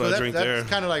 That's what I drink there. That's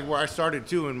kind of like where I started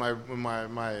too in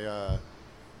my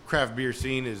craft beer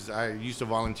scene. Is I used to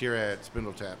volunteer at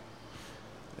Spindle Tap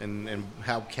and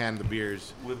help can the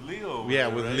beers. With Leo. Yeah,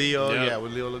 with right? Leo. Yeah. Yeah,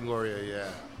 with Leo Longoria. Yeah.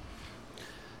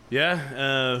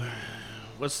 Yeah.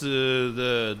 What's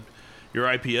your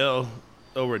IPL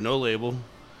over at No Label?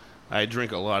 I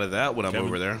drink a lot of that when I'm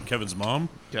over there. Kevin's mom.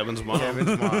 Kevin's mom.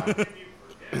 Kevin's mom.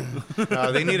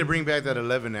 They need to bring back that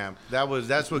 11 amp.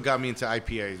 That's what got me into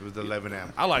IPAs was the 11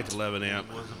 amp. I liked 11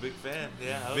 amp. Was a big fan.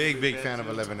 Yeah. I was a Big fan of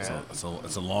too. 11 amp. It's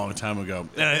a long time ago.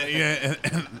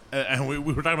 And we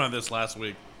were talking about this last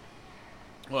week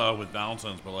with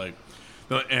Valentine's, but like,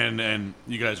 and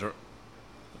you guys are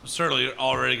certainly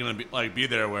already going to be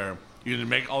there where you can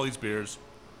make all these beers.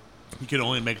 You can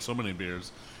only make so many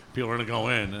beers. People are going to go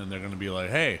in and they're going to be like,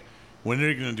 hey, when are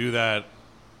you going to do that,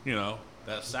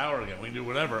 that sour again? We can do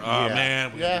whatever. Oh, Yeah.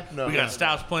 man. We got no.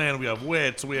 stouts planned. We have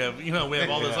wits. We have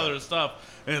all this other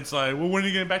stuff. And it's like, well, when are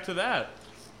you getting back to that?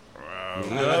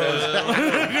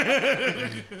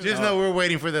 Just know we're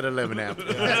waiting for that 11 amp.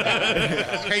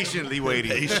 Patiently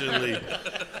waiting. Patiently.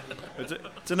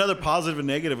 It's another positive and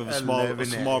negative of a small 11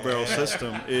 barrel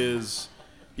system is,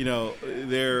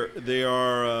 they're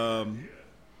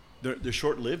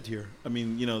short lived here. I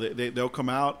mean, they'll come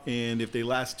out, and if they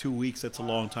last 2 weeks, that's a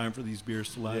long time for these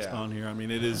beers to last Yeah. on here. I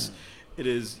mean, it is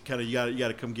kind of you got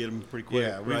to come get them pretty quick.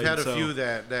 Yeah, we've right? had a So- few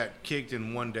that kicked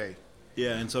in one day.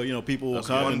 Yeah, and so people will That's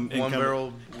come one- and one kind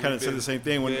barrel. of say the same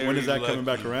thing. When is that coming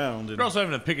back around? And You're also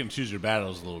having to pick and choose your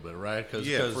battles a little bit, right?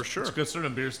 Yeah, for sure. Because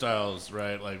certain beer styles,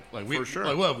 right? Like we, For sure.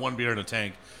 like we'll have one beer in a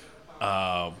tank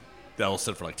that'll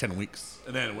sit for like 10 weeks,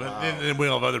 and then then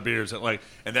we'll have other beers that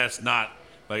and that's not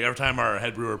like every time our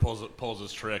head brewer pulls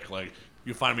this trick, like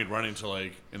you find me running to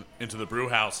into the brew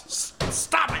house.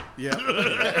 Stop it! yeah,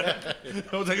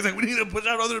 I was like, we need to push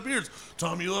out other beers.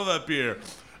 Tom, you love that beer.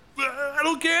 I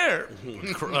don't care.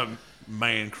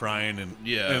 Man crying and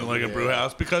a brew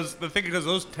house because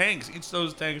those tanks, each of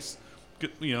those tanks,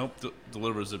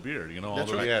 delivers a beer. All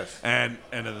That's those, right. Yes. And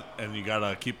you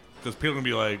gotta keep because people are gonna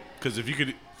be like because if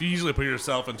you easily put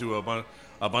yourself into a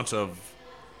bunch of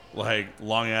like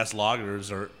long ass lagers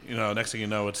or next thing you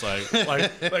know it's like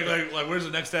where's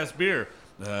the next ass beer.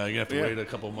 You're gonna have to wait a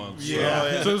couple months.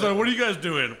 Yeah. So it's like, what are you guys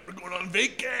doing? We're going on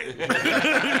vacay.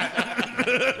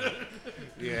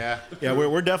 Yeah. yeah.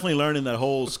 We're definitely learning that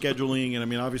whole scheduling, and I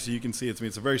mean, obviously, you can see it's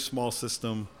a very small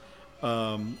system.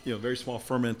 Very small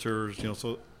fermenters.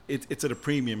 So it's at a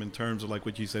premium in terms of like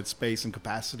what you said, space and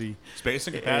capacity. Space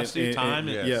and capacity, time.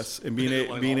 Yes, and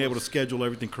being able to schedule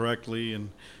everything correctly, and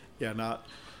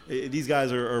these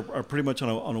guys are pretty much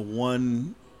on a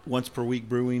once per week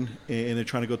brewing, and they're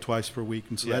trying to go twice per week,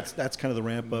 and so that's kind of the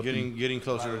ramp up. Getting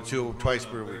closer to twice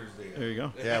per week. There you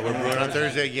go. Yeah, we're brewing on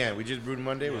Thursday again. We just brewed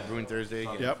Monday. We're brewing Thursday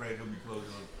again. Yep.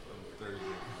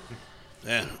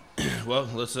 Yeah. Well,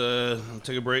 let's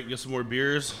take a break, get some more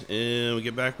beers, and when we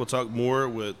get back, we'll talk more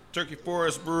with Turkey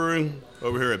Forest Brewing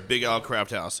over here at Big Al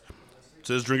Craft House. It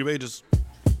says Drink of Ages.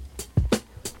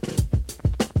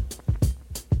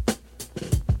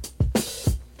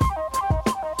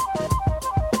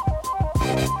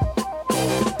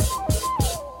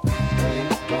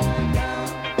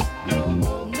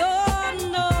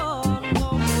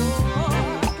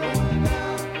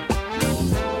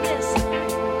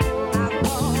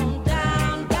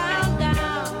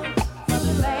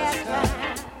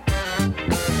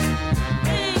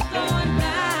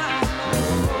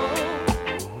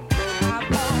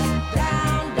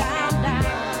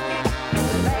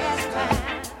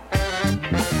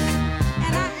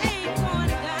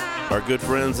 Our good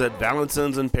friends at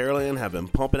Valentin's in Pearland have been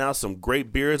pumping out some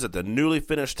great beers at the newly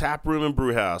finished tap room and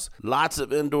brew house. Lots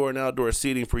of indoor and outdoor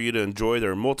seating for you to enjoy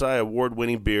their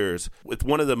multi-award-winning beers. With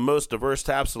one of the most diverse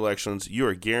tap selections, you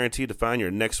are guaranteed to find your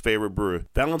next favorite brew.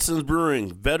 Valentin's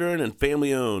Brewing, veteran and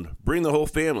family-owned. Bring the whole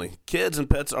family. Kids and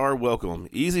pets are welcome.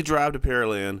 Easy drive to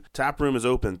Pearland. Tap room is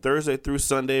open Thursday through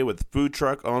Sunday with food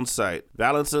truck on site.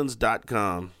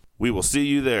 Valentins.com. We will see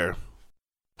you there.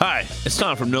 Hi, it's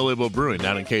Tom from No Label Brewing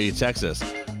down in Katy, Texas.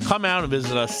 Come out and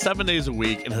visit us 7 days a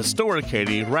week in historic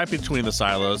Katy, right between the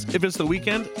silos. If it's the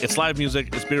weekend, it's live music,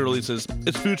 it's beer releases,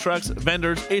 it's food trucks,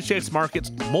 vendors, HX markets,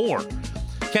 more.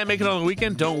 Can't make it on the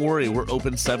weekend? Don't worry, we're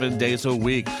open 7 days a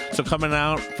week. So coming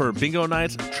out for bingo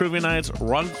nights, trivia nights,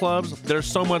 run clubs, there's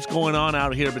so much going on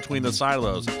out here between the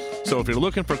silos. So if you're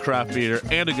looking for craft beer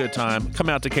and a good time, come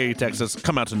out to Katy, Texas.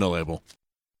 Come out to No Label.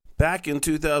 Back in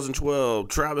 2012,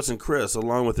 Travis and Chris,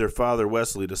 along with their father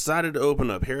Wesley, decided to open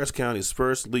up Harris County's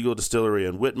first legal distillery,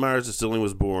 and Whitmire's Distilling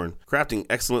was born. Crafting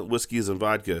excellent whiskeys and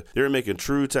vodka, they were making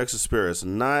true Texas spirits,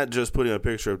 not just putting a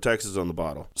picture of Texas on the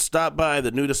bottle. Stop by the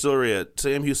new distillery at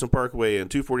Sam Houston Parkway and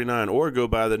 249, or go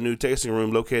by the new tasting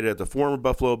room located at the former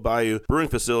Buffalo Bayou Brewing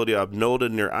Facility of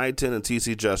Nolden near I-10 and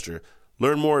TC Jester.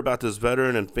 Learn more about this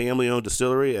veteran and family-owned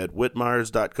distillery at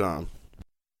whitmires.com.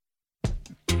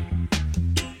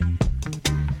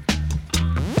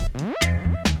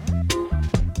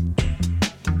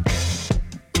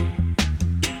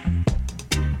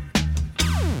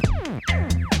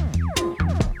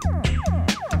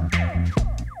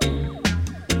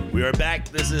 We are back.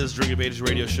 This is Drink of Ages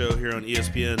Radio Show here on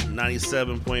ESPN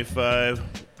 97.5.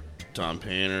 Tom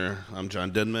Painter. I'm John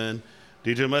Denman.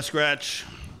 DJ Muskratch.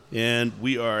 And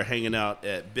we are hanging out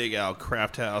at Big Al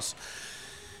Craft House.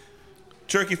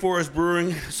 Turkey Forest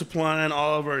Brewing supplying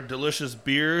all of our delicious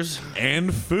beers.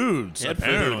 And foods, And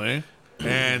apparently.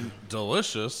 And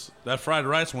delicious. That fried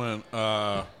rice went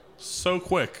so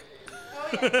quick.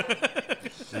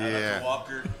 Yeah.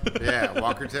 Walker. Yeah,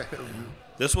 Walker.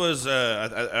 This was,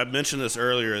 I mentioned this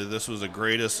earlier, this was the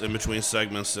greatest in-between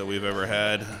segments that we've ever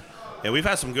had. And we've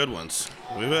had some good ones.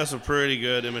 We've had some pretty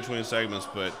good in-between segments,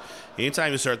 but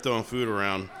anytime you start throwing food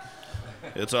around,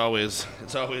 it's always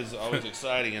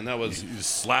exciting, and that was... You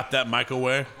just slap that mic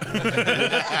away.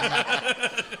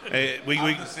 Hey, we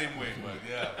The same way, but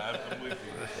yeah, I'm with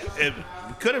you. it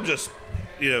could have just,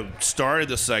 started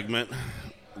the segment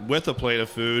with a plate of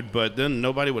food, but then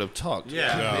nobody would have talked.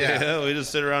 Yeah. We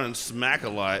just sit around and smack a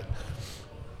lot.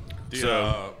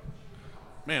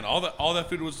 Man, all that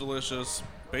food was delicious.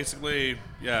 Basically,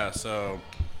 yeah. So,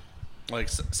 like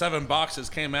 7 boxes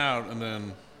came out, and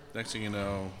then next thing you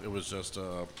know, it was just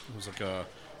it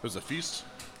was a feast.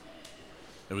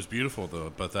 It was beautiful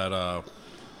though, but that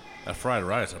fried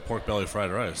rice, that pork belly fried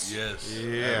rice. Yes.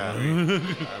 Yeah.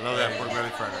 I love that pork belly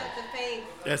fried rice.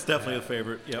 That's definitely a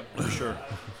favorite. Yep, for sure.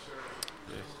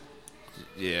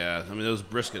 Yeah, I mean, those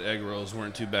brisket egg rolls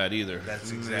weren't too bad either.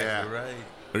 That's exactly right.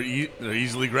 They're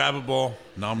easily grabbable.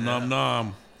 Nom nom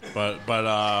nom. But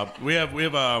we have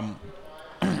John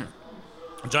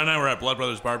and I were at Blood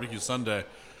Brothers Barbecue Sunday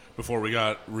before we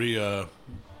got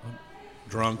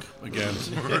drunk again.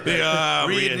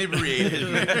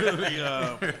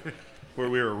 Where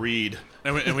we were reed.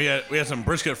 And we had some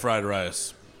brisket fried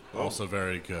rice, also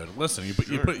very good. Listen, you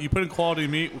put in quality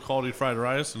meat with quality fried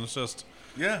rice, and it's just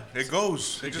Yeah, it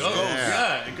goes. It just goes.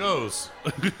 Yeah, it goes.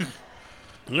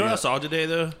 You know what I saw today,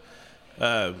 though?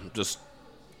 Just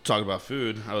talking about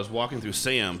food. I was walking through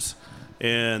Sam's,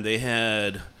 and they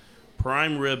had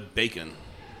prime rib bacon.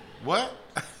 What?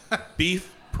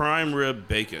 Beef prime rib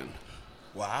bacon.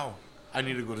 Wow. I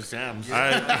need to go to Sam's.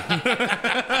 Yeah,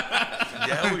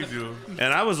 we do.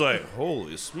 And I was like,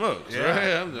 holy smokes.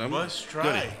 Yeah. Right? I'm Must try.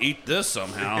 going to eat this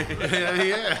somehow.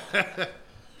 Yeah.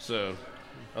 So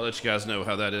I'll let you guys know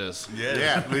how that is. Yeah.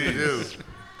 Yeah, please do.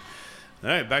 All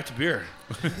right, back to beer.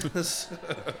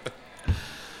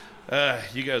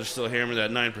 You guys are still hammering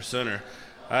that 9%er.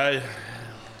 I'll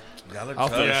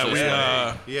finish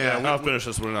this. I'll finish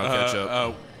this one and I'll catch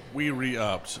up. We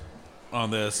re-upped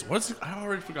on this. I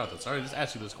already forgot this. I already just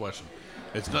asked you this question.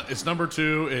 It's number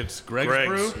 2. It's Greg's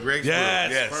Brew. Greg's yes,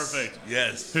 Brew. Yes. Perfect.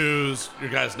 Yes. Who's your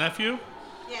guy's nephew?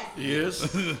 Yes. He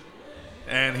is.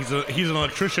 And he's an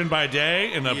electrician by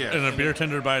day and a beer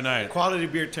tender by night. Quality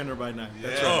beer tender by night.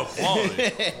 That's Oh,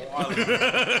 quality.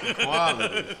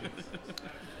 Quality.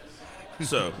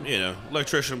 So,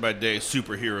 electrician by day,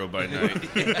 superhero by night.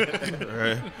 All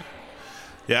right.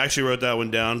 Yeah, I actually wrote that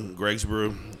one down, Greg's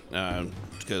Brew,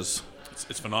 because...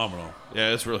 It's phenomenal.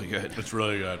 Yeah, it's really good. It's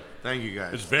really good. Thank you,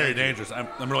 guys. It's very dangerous.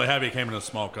 I'm really happy it came in a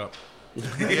small cup.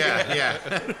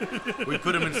 Yeah. We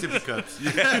put them in sippy cups.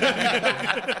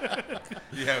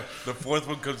 Yeah, the fourth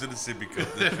one comes in the sippy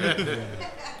cup. That's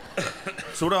right.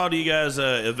 So what all do you guys,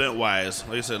 event-wise?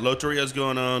 Like I said, Loteria's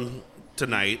going on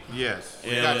tonight. Yes.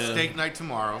 We And, got steak night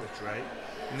tomorrow. That's right.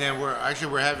 And then we're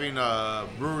having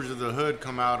Brewers of the Hood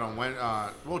come out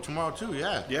on tomorrow too.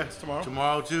 Yeah. Yeah, it's tomorrow.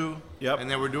 Tomorrow too. Yep.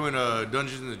 And then we're doing a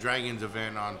Dungeons and Dragons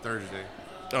event on Thursday.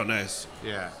 Oh, nice.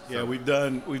 Yeah. Yeah, we've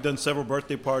done several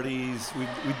birthday parties. We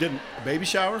did a baby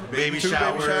shower.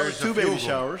 Two Two baby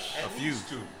showers. A few.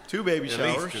 Two baby At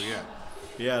showers. least two, yeah.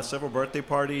 Yeah, several birthday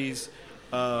parties.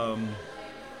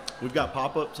 We've got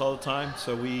pop-ups all the time,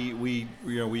 so we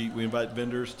invite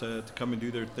vendors to come and do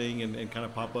their thing and kind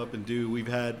of pop up and do. We've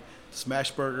had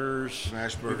smash burgers.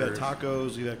 We've had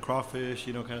tacos. We've had crawfish.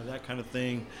 Kind of that kind of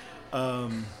thing.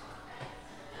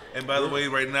 And by the way,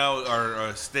 right now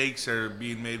our steaks are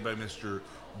being made by Mr.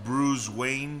 Bruce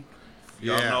Wayne.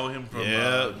 Y'all know him from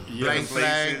Blank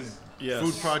Flag Yes.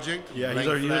 Food Project. Yeah,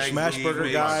 Blank he's our smash He burger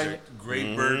makes guy.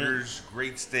 Great burgers,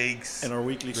 great steaks, And our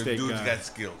weekly the steak dude's guy. got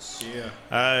skills. Yeah.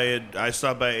 I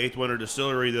stopped by Eighth Wonder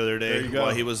Distillery the other day There you go.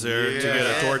 while he was there to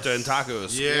get a torta and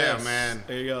tacos. Yeah, Yes. man.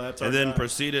 There you go. That's our And then guy.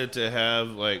 proceeded to have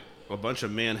like a bunch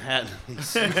of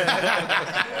Manhattans.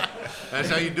 That's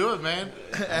how you do it, man.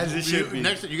 As it should be.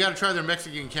 Next, you got to try their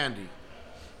Mexican candy.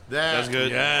 That's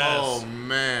good. Yes. Oh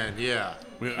man, yeah.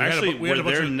 Actually, we had a we're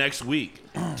bunch there of- next week,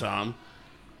 Tom.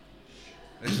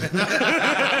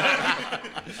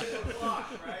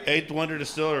 Eighth Wonder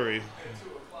Distillery.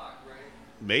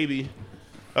 Maybe.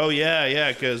 Oh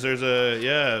yeah, because there's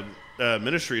a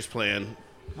Ministries playing.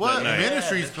 What that night.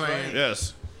 Ministry's playing?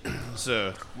 Yes.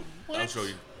 So I'll show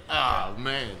you. Oh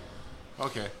man.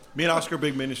 Okay. Me and Oscar are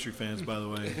big Ministry fans, by the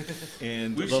way.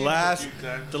 And We've the seen them a last few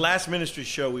times. the last Ministry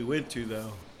show we went to,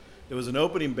 though, there was an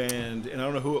opening band, and I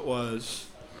don't know who it was.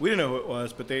 We didn't know who it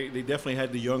was, but they definitely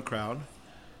had the young crowd,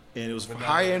 and it was a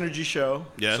high energy show.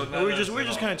 yeah. So And we were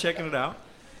just kind of checking it out.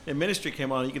 And Ministry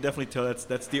came on. You could definitely tell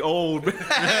that's the old.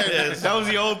 That was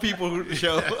the old people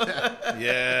show.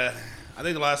 Yeah, I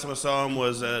think the last time I saw him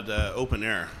was at Open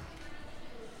Air.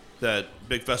 That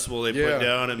big festival they Yeah. put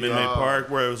down at Midway Park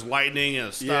where it was lightning and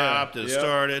it stopped and it Yep.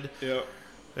 started. Yeah.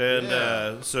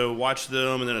 And so watched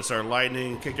them and then it started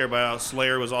lightning, kicked everybody out.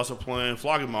 Slayer was also playing.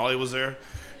 Flogging Molly was there.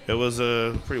 It was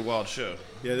a pretty wild show.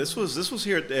 Yeah, this was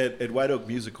here at White Oak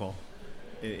Music Hall,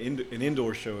 an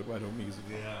indoor show at White Oak Music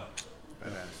Hall.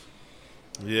 Yeah.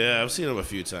 Yeah, I've seen them a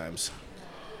few times.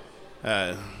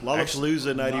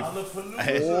 Lollapalooza '94.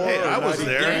 Hey, I was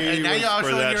there. Hey, now y'all for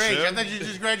showing that your age. show. I thought you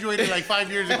just graduated like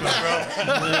 5 years ago, bro.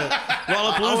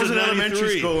 I was in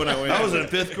elementary school when I went. I was in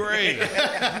 5th grade.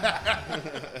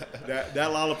 that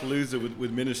Lollapalooza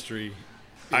with Ministry.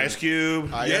 Ice Cube.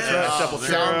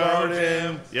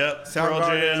 Soundgarden. Yep. Pearl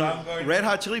Jam. Red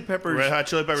Hot Chili Peppers. Red Hot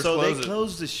Chili Peppers So closed they it.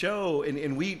 closed the show,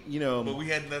 and we, But we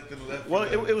had nothing left. well, for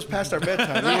them. it was past our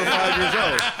bedtime. We were 5 years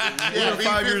old. We were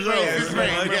 5 years old. Fifth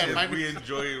grade. Yeah, we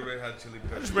enjoy Red Hot Chili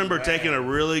Peppers. I just remember taking a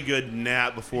really good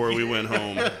nap before we went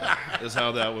home. Is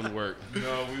how that would work.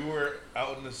 No, we were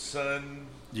out in the sun.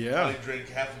 Yeah. Probably drank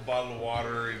half a bottle of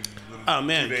water. In Oh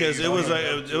man, 2 because days. it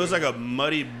was like a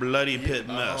muddy, bloody pit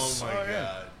mess. Oh my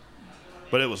god.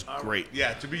 But it was great.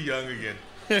 Yeah, to be young again.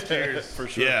 Cheers. For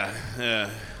sure. Yeah.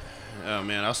 Oh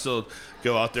man, I'll still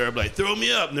go out there. I'm like, throw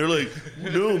me up, and they're like,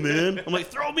 no, man. I'm like,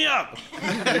 throw me up.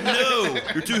 No,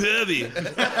 you're too heavy.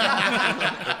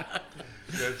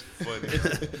 That's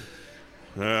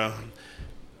funny.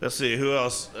 Let's see who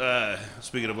else.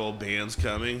 Speaking of old bands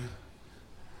coming,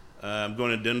 I'm going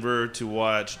to Denver to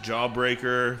watch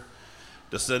Jawbreaker,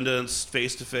 Descendants,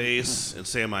 Face to Face, and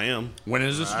Sam I Am. When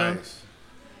is this now? Nice.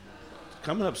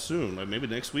 Coming up soon, like maybe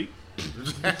next week.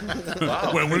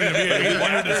 When we're gonna be at Eighth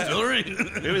Wonder Distillery?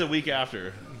 Maybe the week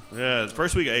after. Yeah, it's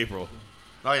first week of April.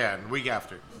 Oh yeah, the week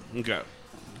after. Okay.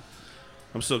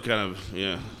 I'm still kind of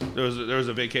There was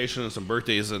a vacation and some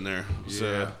birthdays in there.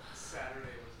 So Yeah.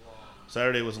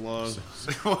 Saturday was long.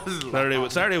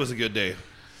 Saturday was a good day.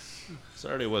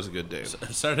 Saturday was a good day.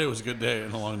 Saturday was a good day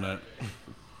and a long night.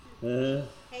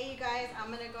 Hey, you guys,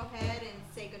 I'm going to go ahead and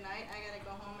say goodnight. I got to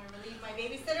go home and relieve my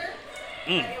babysitter.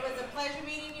 But it was a pleasure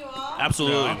meeting you all.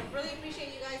 Absolutely. I really appreciate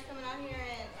you guys coming out here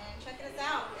and checking us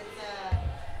out.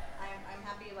 I'm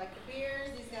happy you like the beers.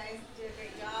 These guys did a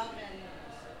great job, and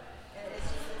it's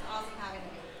awesome having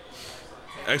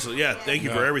you. Excellent. Yeah, thank you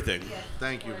for everything. Yes.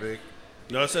 Thank you, Vic.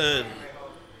 No, it's a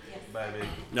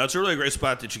really great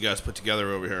spot that you guys put together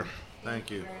over here.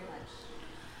 Thank you. Very much.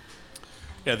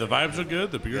 Yeah, the vibes are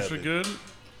good. The beers are good.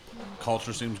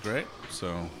 Culture seems great.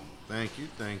 So Thank you.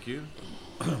 Thank you.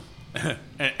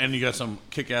 And you got some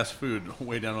kick-ass food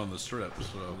way down on the strip,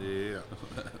 so Yeah.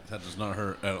 that does not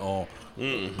hurt at all.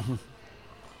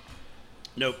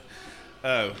 Nope.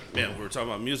 Man, we were talking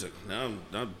about music. Now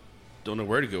I don't know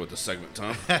where to go with this segment,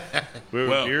 Tom. We were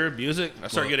Well- here, music. I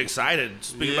started getting excited.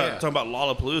 Talking about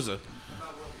Lollapalooza.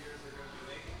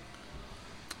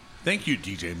 Thank you,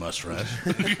 DJ Muskrat.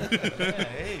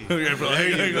 Hey.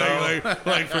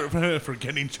 for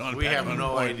getting John. We have Patton no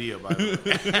on point. idea about it.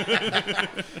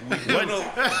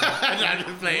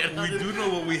 We do know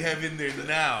what we have in there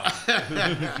now.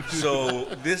 So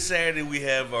this Saturday we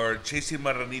have our Chasing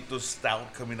Marranitos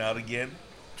Stout coming out again.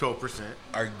 12%.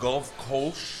 Our Gulf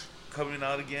Kolsch coming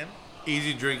out again.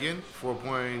 Easy drinking,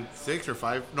 4.6 or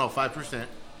 5. No, 5%.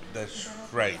 That's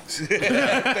right.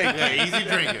 Yeah, easy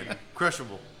drinking,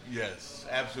 crushable. Yes,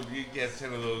 absolutely. You get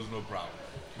 10 of those, no problem.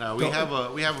 Now we have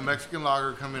a Mexican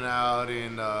lager coming out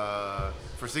in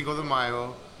for Cinco de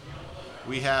Mayo.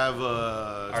 We have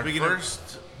Our speaking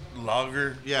first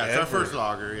lager. Yeah, it's our ever, first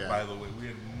lager, yeah. By the way, we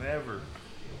have never,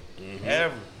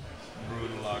 ever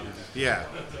brewed a lager. yeah,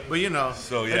 but you know,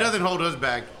 So, it yeah. doesn't hold us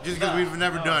back. Just because we've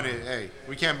never done it, hey,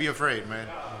 we can't be afraid, man.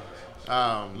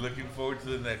 Looking forward to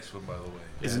the next one, by the way.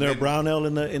 Isn't there a brown ale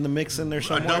in the mix in there A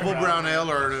somewhere? double brown ale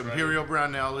or an imperial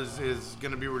brown ale is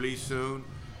going to be released soon.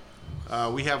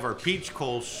 We have our peach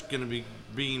kolsch going to be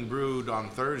being brewed on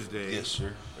Thursday. Yes,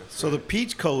 sir. So the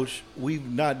peach kolsch we've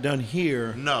not done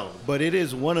here. No. But it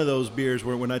is one of those beers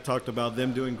where when I talked about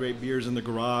them doing great beers in the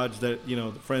garage that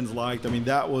the friends liked. I mean,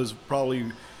 that was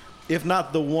probably, if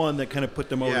not the one that kind of put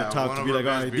them over Yeah, the top one to of be our like,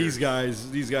 all best right, beers.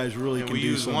 these guys really And can we do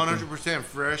use something. 100%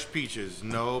 fresh peaches,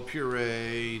 no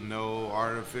puree, no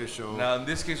artificial. Now, in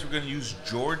this case, we're going to use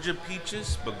Georgia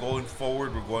peaches, but going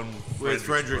forward, we're going With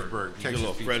Fredericksburg, You get a Texas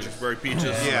little peaches. Fredericksburg peaches.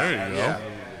 Yeah, There you go. yeah.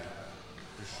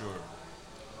 For sure.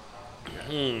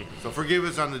 So forgive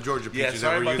us on the Georgia Yeah, peaches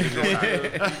sorry that about we're the using.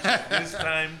 Georgia peaches this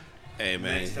time. Hey,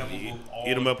 man. Next time we'll go all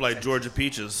Eat them up like Georgia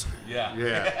peaches. Yeah.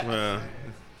 Yeah,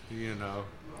 you know,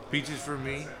 peaches for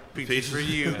me, peaches for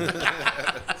you.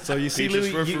 So you see,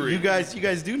 Peaches Louis, for free. you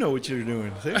guys do know what you're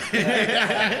doing. See?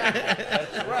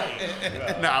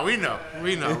 Nah, we know.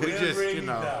 We just,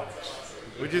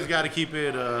 we just got to keep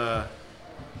it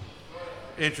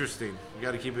interesting. We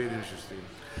got to keep it interesting.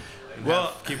 And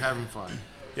Well- keep having fun.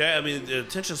 Yeah, I mean, the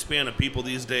attention span of people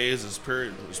these days is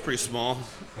pretty small.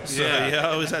 So Yeah. you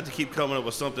always have to keep coming up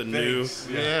with something new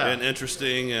Yeah. and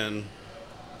interesting and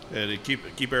to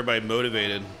keep everybody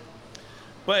motivated.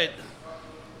 But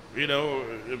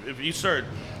if you start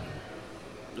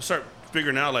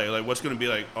figuring out like what's going to be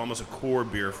like almost a core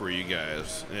beer for you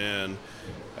guys, and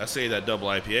I say that double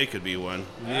IPA could be one.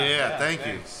 Yeah, thank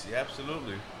you. Thanks. Yeah,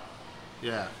 absolutely.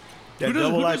 Yeah. That Who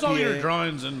double does all your IPA.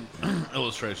 drawings and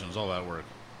illustrations, all that work?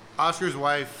 Oscar's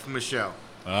wife, Michelle.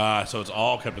 So it's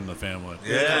all kept in the family.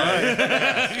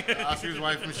 Oscar's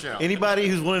wife, Michelle. Anybody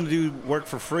who's willing to do work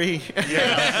for free,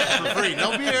 Yeah, for free.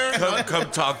 No beer. Come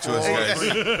talk to us,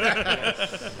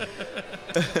 guys.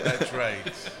 That's right.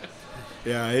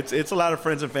 yeah, it's a lot of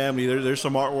friends and family. There's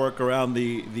some artwork around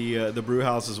the brew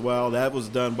house as well. That was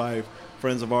done by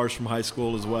friends of ours from high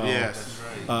school as well. Yes.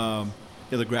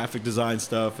 The graphic design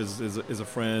stuff is a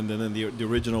friend, and then the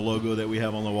original logo that we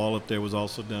have on the wall up there was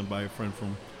also done by a friend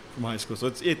from high school. So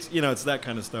it's that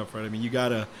kind of stuff, right? I mean, you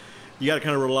gotta kind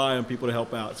of rely on people to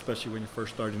help out, especially when you're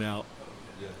first starting out.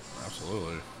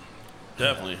 Absolutely.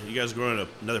 Definitely. You guys growing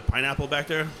another pineapple back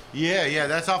there? Yeah.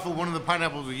 That's off of one of the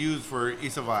pineapples we use for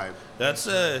Isa Vibe. That's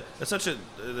such a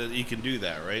that you can do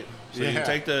that, right? So you Yeah.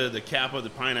 take the cap of the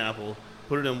pineapple,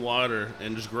 put it in water,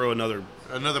 and just grow another.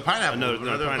 Another pineapple.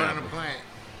 Another pineapple. plant.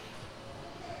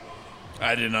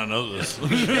 I did not know this. And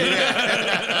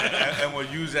we'll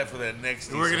use that for that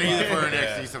next. We're gonna Isa use it for our Vibe.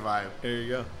 next Yeah. Isa Vibe. There you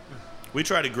go. We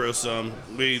tried to grow some.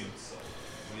 We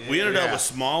ended up Yeah. with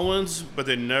small ones, but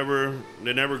they never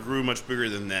grew much bigger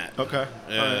than that. Okay.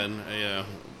 And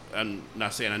I'm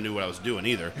not saying I knew what I was doing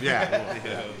either.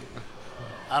 Yeah.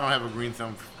 I don't have a green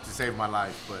thumb to save my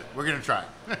life, but we're gonna try.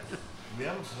 We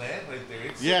have a plant right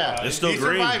there. Yeah, It's still he's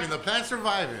green. surviving. The plant's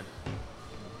surviving.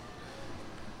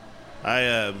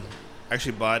 I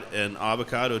actually bought an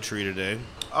avocado tree today,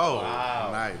 Oh,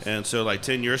 nice. and so like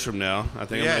 10 years from now, I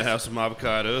think I'm Yes. gonna have some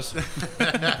avocados.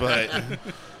 But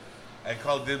I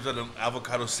call dibs on an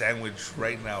avocado sandwich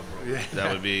right now, bro. Yeah.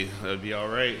 that'd be all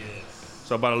right.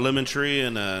 So I bought a lemon tree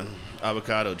and an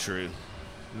avocado tree.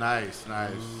 Nice.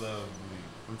 Lovely.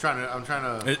 I'm trying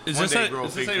to. Is one this day at, grow a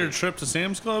is this fig at your tree. trip to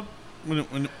Sam's Club? When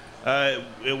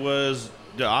It was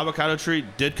the avocado tree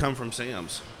did come from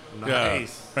Sam's.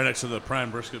 Nice. right next to the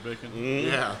prime brisket bacon.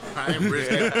 Yeah, prime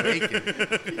brisket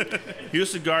bacon.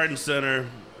 Houston Garden Center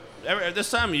at this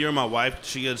time of year, my wife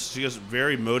she gets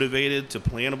very motivated to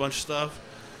plant a bunch of stuff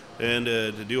and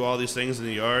to do all these things in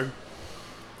the yard,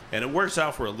 and it works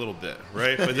out for a little bit,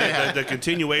 right? But the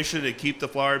continuation to keep the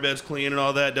flower beds clean and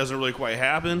all that doesn't really quite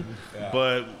happen. Yeah.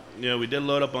 But we did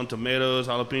load up on tomatoes,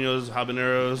 jalapenos,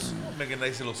 habaneros. Make a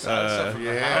nice little salsa from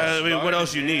the house. I mean, what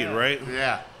else you need, right?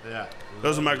 Yeah.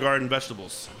 Those are my garden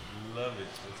vegetables. Love it.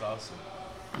 It's awesome.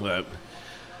 But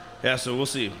yeah, so we'll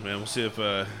see, man. We'll see if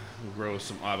we grow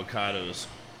some avocados.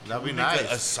 That'd be Make a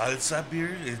nice. salsa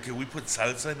beer? Can we put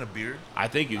salsa in a beer? I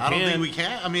think you I can. don't think we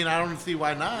can. I mean, I don't see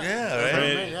why not. Yeah, I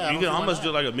right? mean, Yeah, I you don't can see why almost not.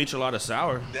 do like a michelada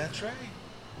sour. That's right.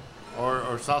 Or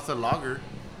salsa lager.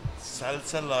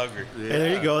 Salsa lager. Yeah. Hey,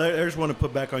 there you go. There's one to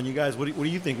put back on you guys. What do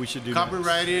you think we should do? next?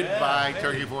 Copyrighted by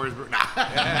Turkey Forest Brew.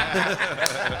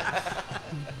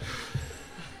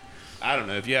 I don't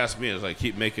know. If you ask me, it's like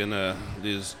keep making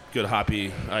these good hoppy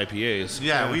IPAs.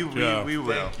 Yeah, we will.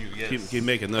 Thank you. Yes. Keep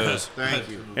making those. Thank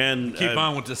you. And Keep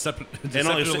on with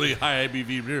deceptively high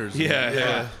ABV beers.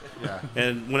 Yeah. Yeah.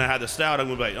 And when I had the stout, I'm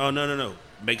gonna be like, oh no,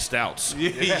 make stouts.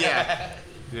 Yeah.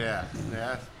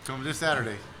 Come this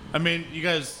Saturday. I mean,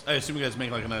 I assume you guys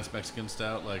make like a nice Mexican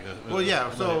stout, like a. Well, yeah.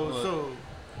 like So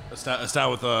a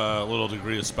stout with a little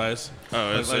degree of spice.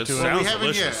 Oh, it to sounds we haven't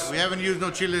delicious. yet. We haven't used no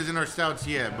chiles in our stouts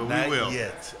yet, but Not we will.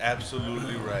 yet.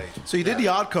 Absolutely right. So you did the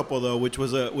Odd Couple though, which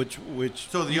was which.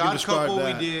 So the you can Odd describe Couple we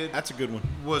that. did- That's a good one.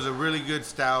 Was a really good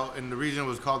stout, and the reason it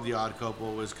was called the Odd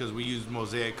Couple was because we used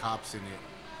mosaic hops in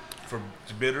it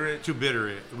To bitter it? to bitter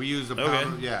it. We used a Okay.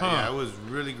 pound. Yeah, it was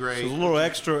really great. So a little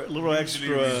extra.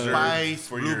 reserved. Spice,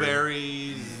 for your-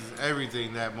 blueberries,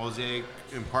 everything that mosaic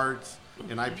imparts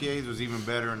in IPAs was even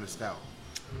better in the stout.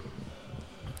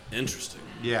 Interesting.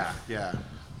 Yeah.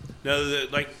 Now,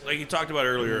 like you talked about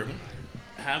earlier,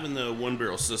 having the one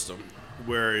barrel system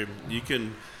where you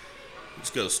can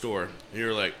just go to the store and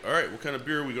you're like, all right, what kind of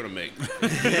beer are we going to make?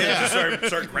 Yeah.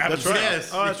 start grabbing That's right. stuff.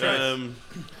 Yes. Oh, that's right.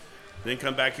 Then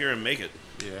come back here and make it.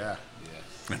 Yeah.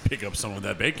 And pick up some of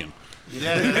that bacon.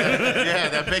 Yeah,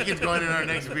 that bacon's going in our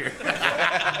next beer.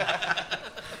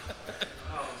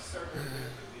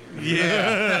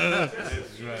 Yeah.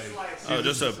 That's right. Oh,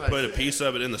 just to put a piece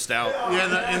of it in the stout.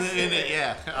 Yeah, in it,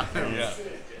 yeah.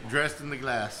 Dressed in the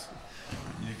glass.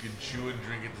 You can chew and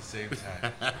drink at the same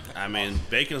time. I mean,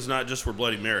 bacon's not just for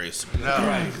Bloody Marys.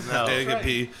 No. It could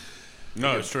be.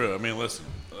 No, it's true. I mean, listen.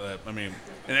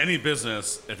 In any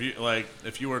business, if you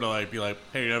were to be like,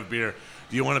 hey, you have a beer,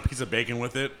 do you want a piece of bacon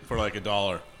with it for like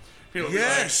 $1? People would be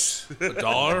Yes. like,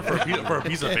 $1 for a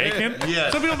piece of bacon?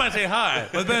 Yes. Some people might say hi,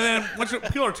 but then once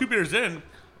people are 2 beers in,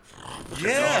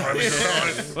 Yeah.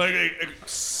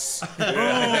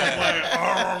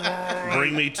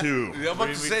 Bring me two. I'm about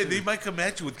to say, they might come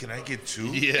at you with, can I get 2?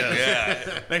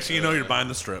 Yeah. next thing you know, you're buying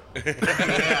the strip.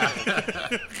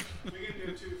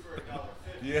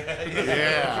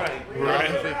 Yeah.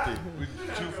 Right. We do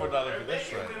 2 for $1.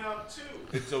 That's right.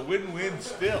 It's a win-win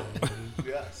still.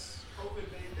 Yes.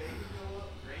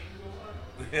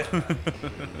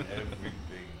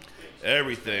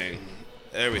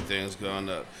 Everything's gone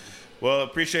up. Well,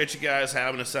 appreciate you guys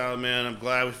having us out, man. I'm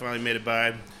glad we finally made it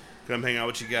by. Come hang out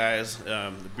with you guys.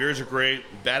 The beers are great.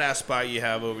 Badass spot you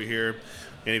have over here.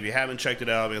 And if you haven't checked it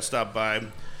out, man, stop by.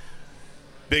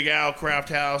 Big Al Craft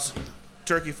House,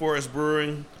 Turkey Forest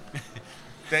Brewing.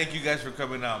 Thank you guys for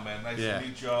coming out, man. Nice to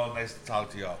meet y'all. Nice to talk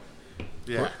to y'all.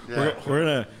 Yeah.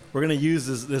 We're gonna use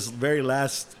this very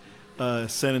last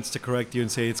sentence to correct you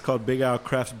and say it's called Big Al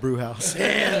Craft Brew House.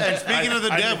 And speaking of the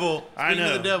devil,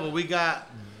 know. we got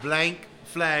Blank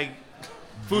Flag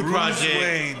Food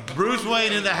Project. Bruce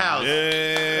Wayne in the house.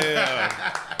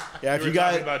 Yeah. Yeah, if We you were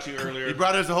talking guys, about you earlier. He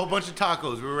brought us a whole bunch of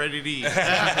tacos. We were ready to eat.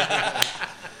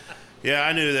 Yeah,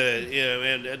 I knew that. Yeah,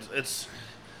 man, it's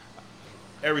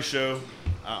every show.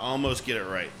 I almost get it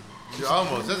right.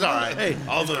 Almost. That's all right. Hey,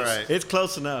 Almost. all right. it's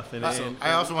close enough. And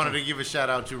I also wanted to give a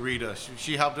shout out to Rita.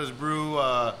 She helped us brew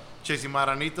Chasing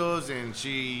Maranitos, and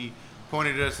she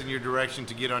pointed us in your direction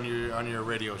to get on your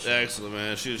radio show. Excellent,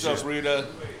 man. What's up, Rita?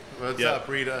 What's up,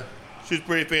 Rita? She's a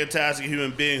pretty fantastic human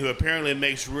being who apparently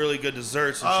makes really good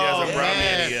desserts, and she hasn't brought me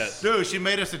any yet. Dude, she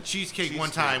made us a cheesecake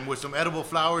one time with some edible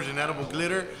flowers and edible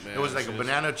glitter. Man, it was like a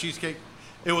banana cheesecake.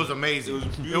 It was amazing.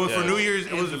 It was for Yeah. New Year's.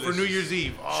 It was for New Year's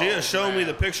Eve. She has shown me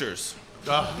the pictures.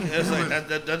 It's like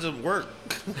that doesn't work.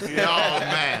 Oh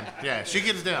man, yeah, she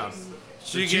gets down.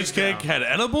 She The gets cheesecake down. had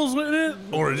edibles in it,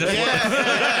 or just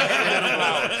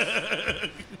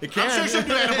I'm sure she'll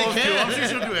do edibles too. I'm sure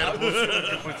she'll do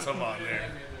edibles. Put some on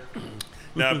there.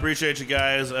 No, I appreciate you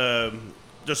guys.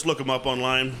 just look them up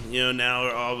online. Now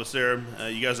all of us there.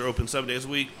 You guys are open 7 days a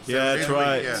week. Yeah, that's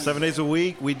right. yeah. 7 days a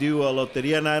week. We do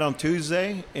Loteria night on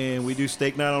Tuesday, and we do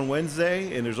steak night on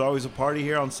Wednesday, and there's always a party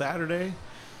here on Saturday.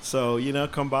 So,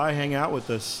 come by, hang out with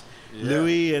us. Yeah.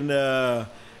 Louis and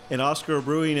Oscar are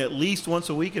brewing at least once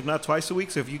a week, if not twice a week.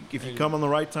 So if you come on the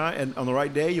right time and on the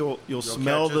right day, you'll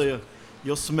smell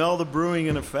you'll smell the brewing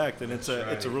in effect, and it's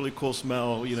a really cool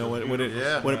smell. When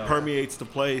it permeates the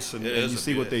place, and you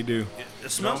see what they do. It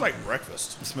smells like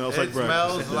breakfast. It smells like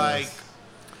breakfast. Smells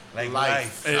like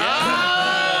life. All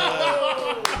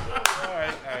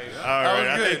right.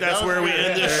 I think that's where we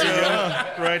end this show.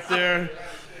 Right there.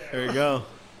 There you go.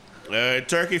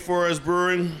 Turkey Forest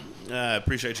Brewing.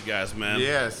 Appreciate you guys, man.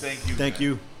 Yes. Thank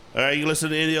you. All right, you listen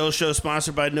to the NDO show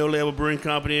sponsored by No Label Brewing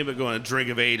Company, but going to Drink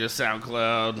of Ages,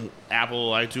 SoundCloud,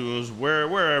 Apple, iTunes,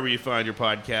 wherever you find your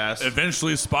podcast.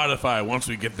 Eventually Spotify, once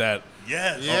we get that.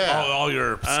 Yes. Yeah. All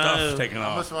your stuff taken I'm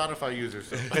a off. Spotify user.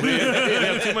 So. we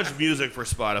have too much music for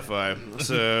Spotify,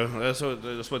 so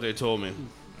that's what they told me.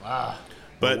 Wow.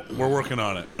 But We're working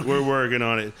on it. we're working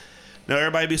on it. Now,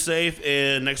 everybody be safe,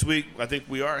 and next week, I think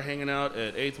we are hanging out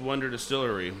at 8th Wonder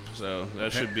Distillery, so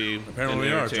that should be Apparently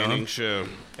an we are, entertaining John. show.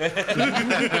 All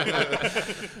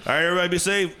right, everybody be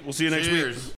safe. We'll see you next week. Cheers.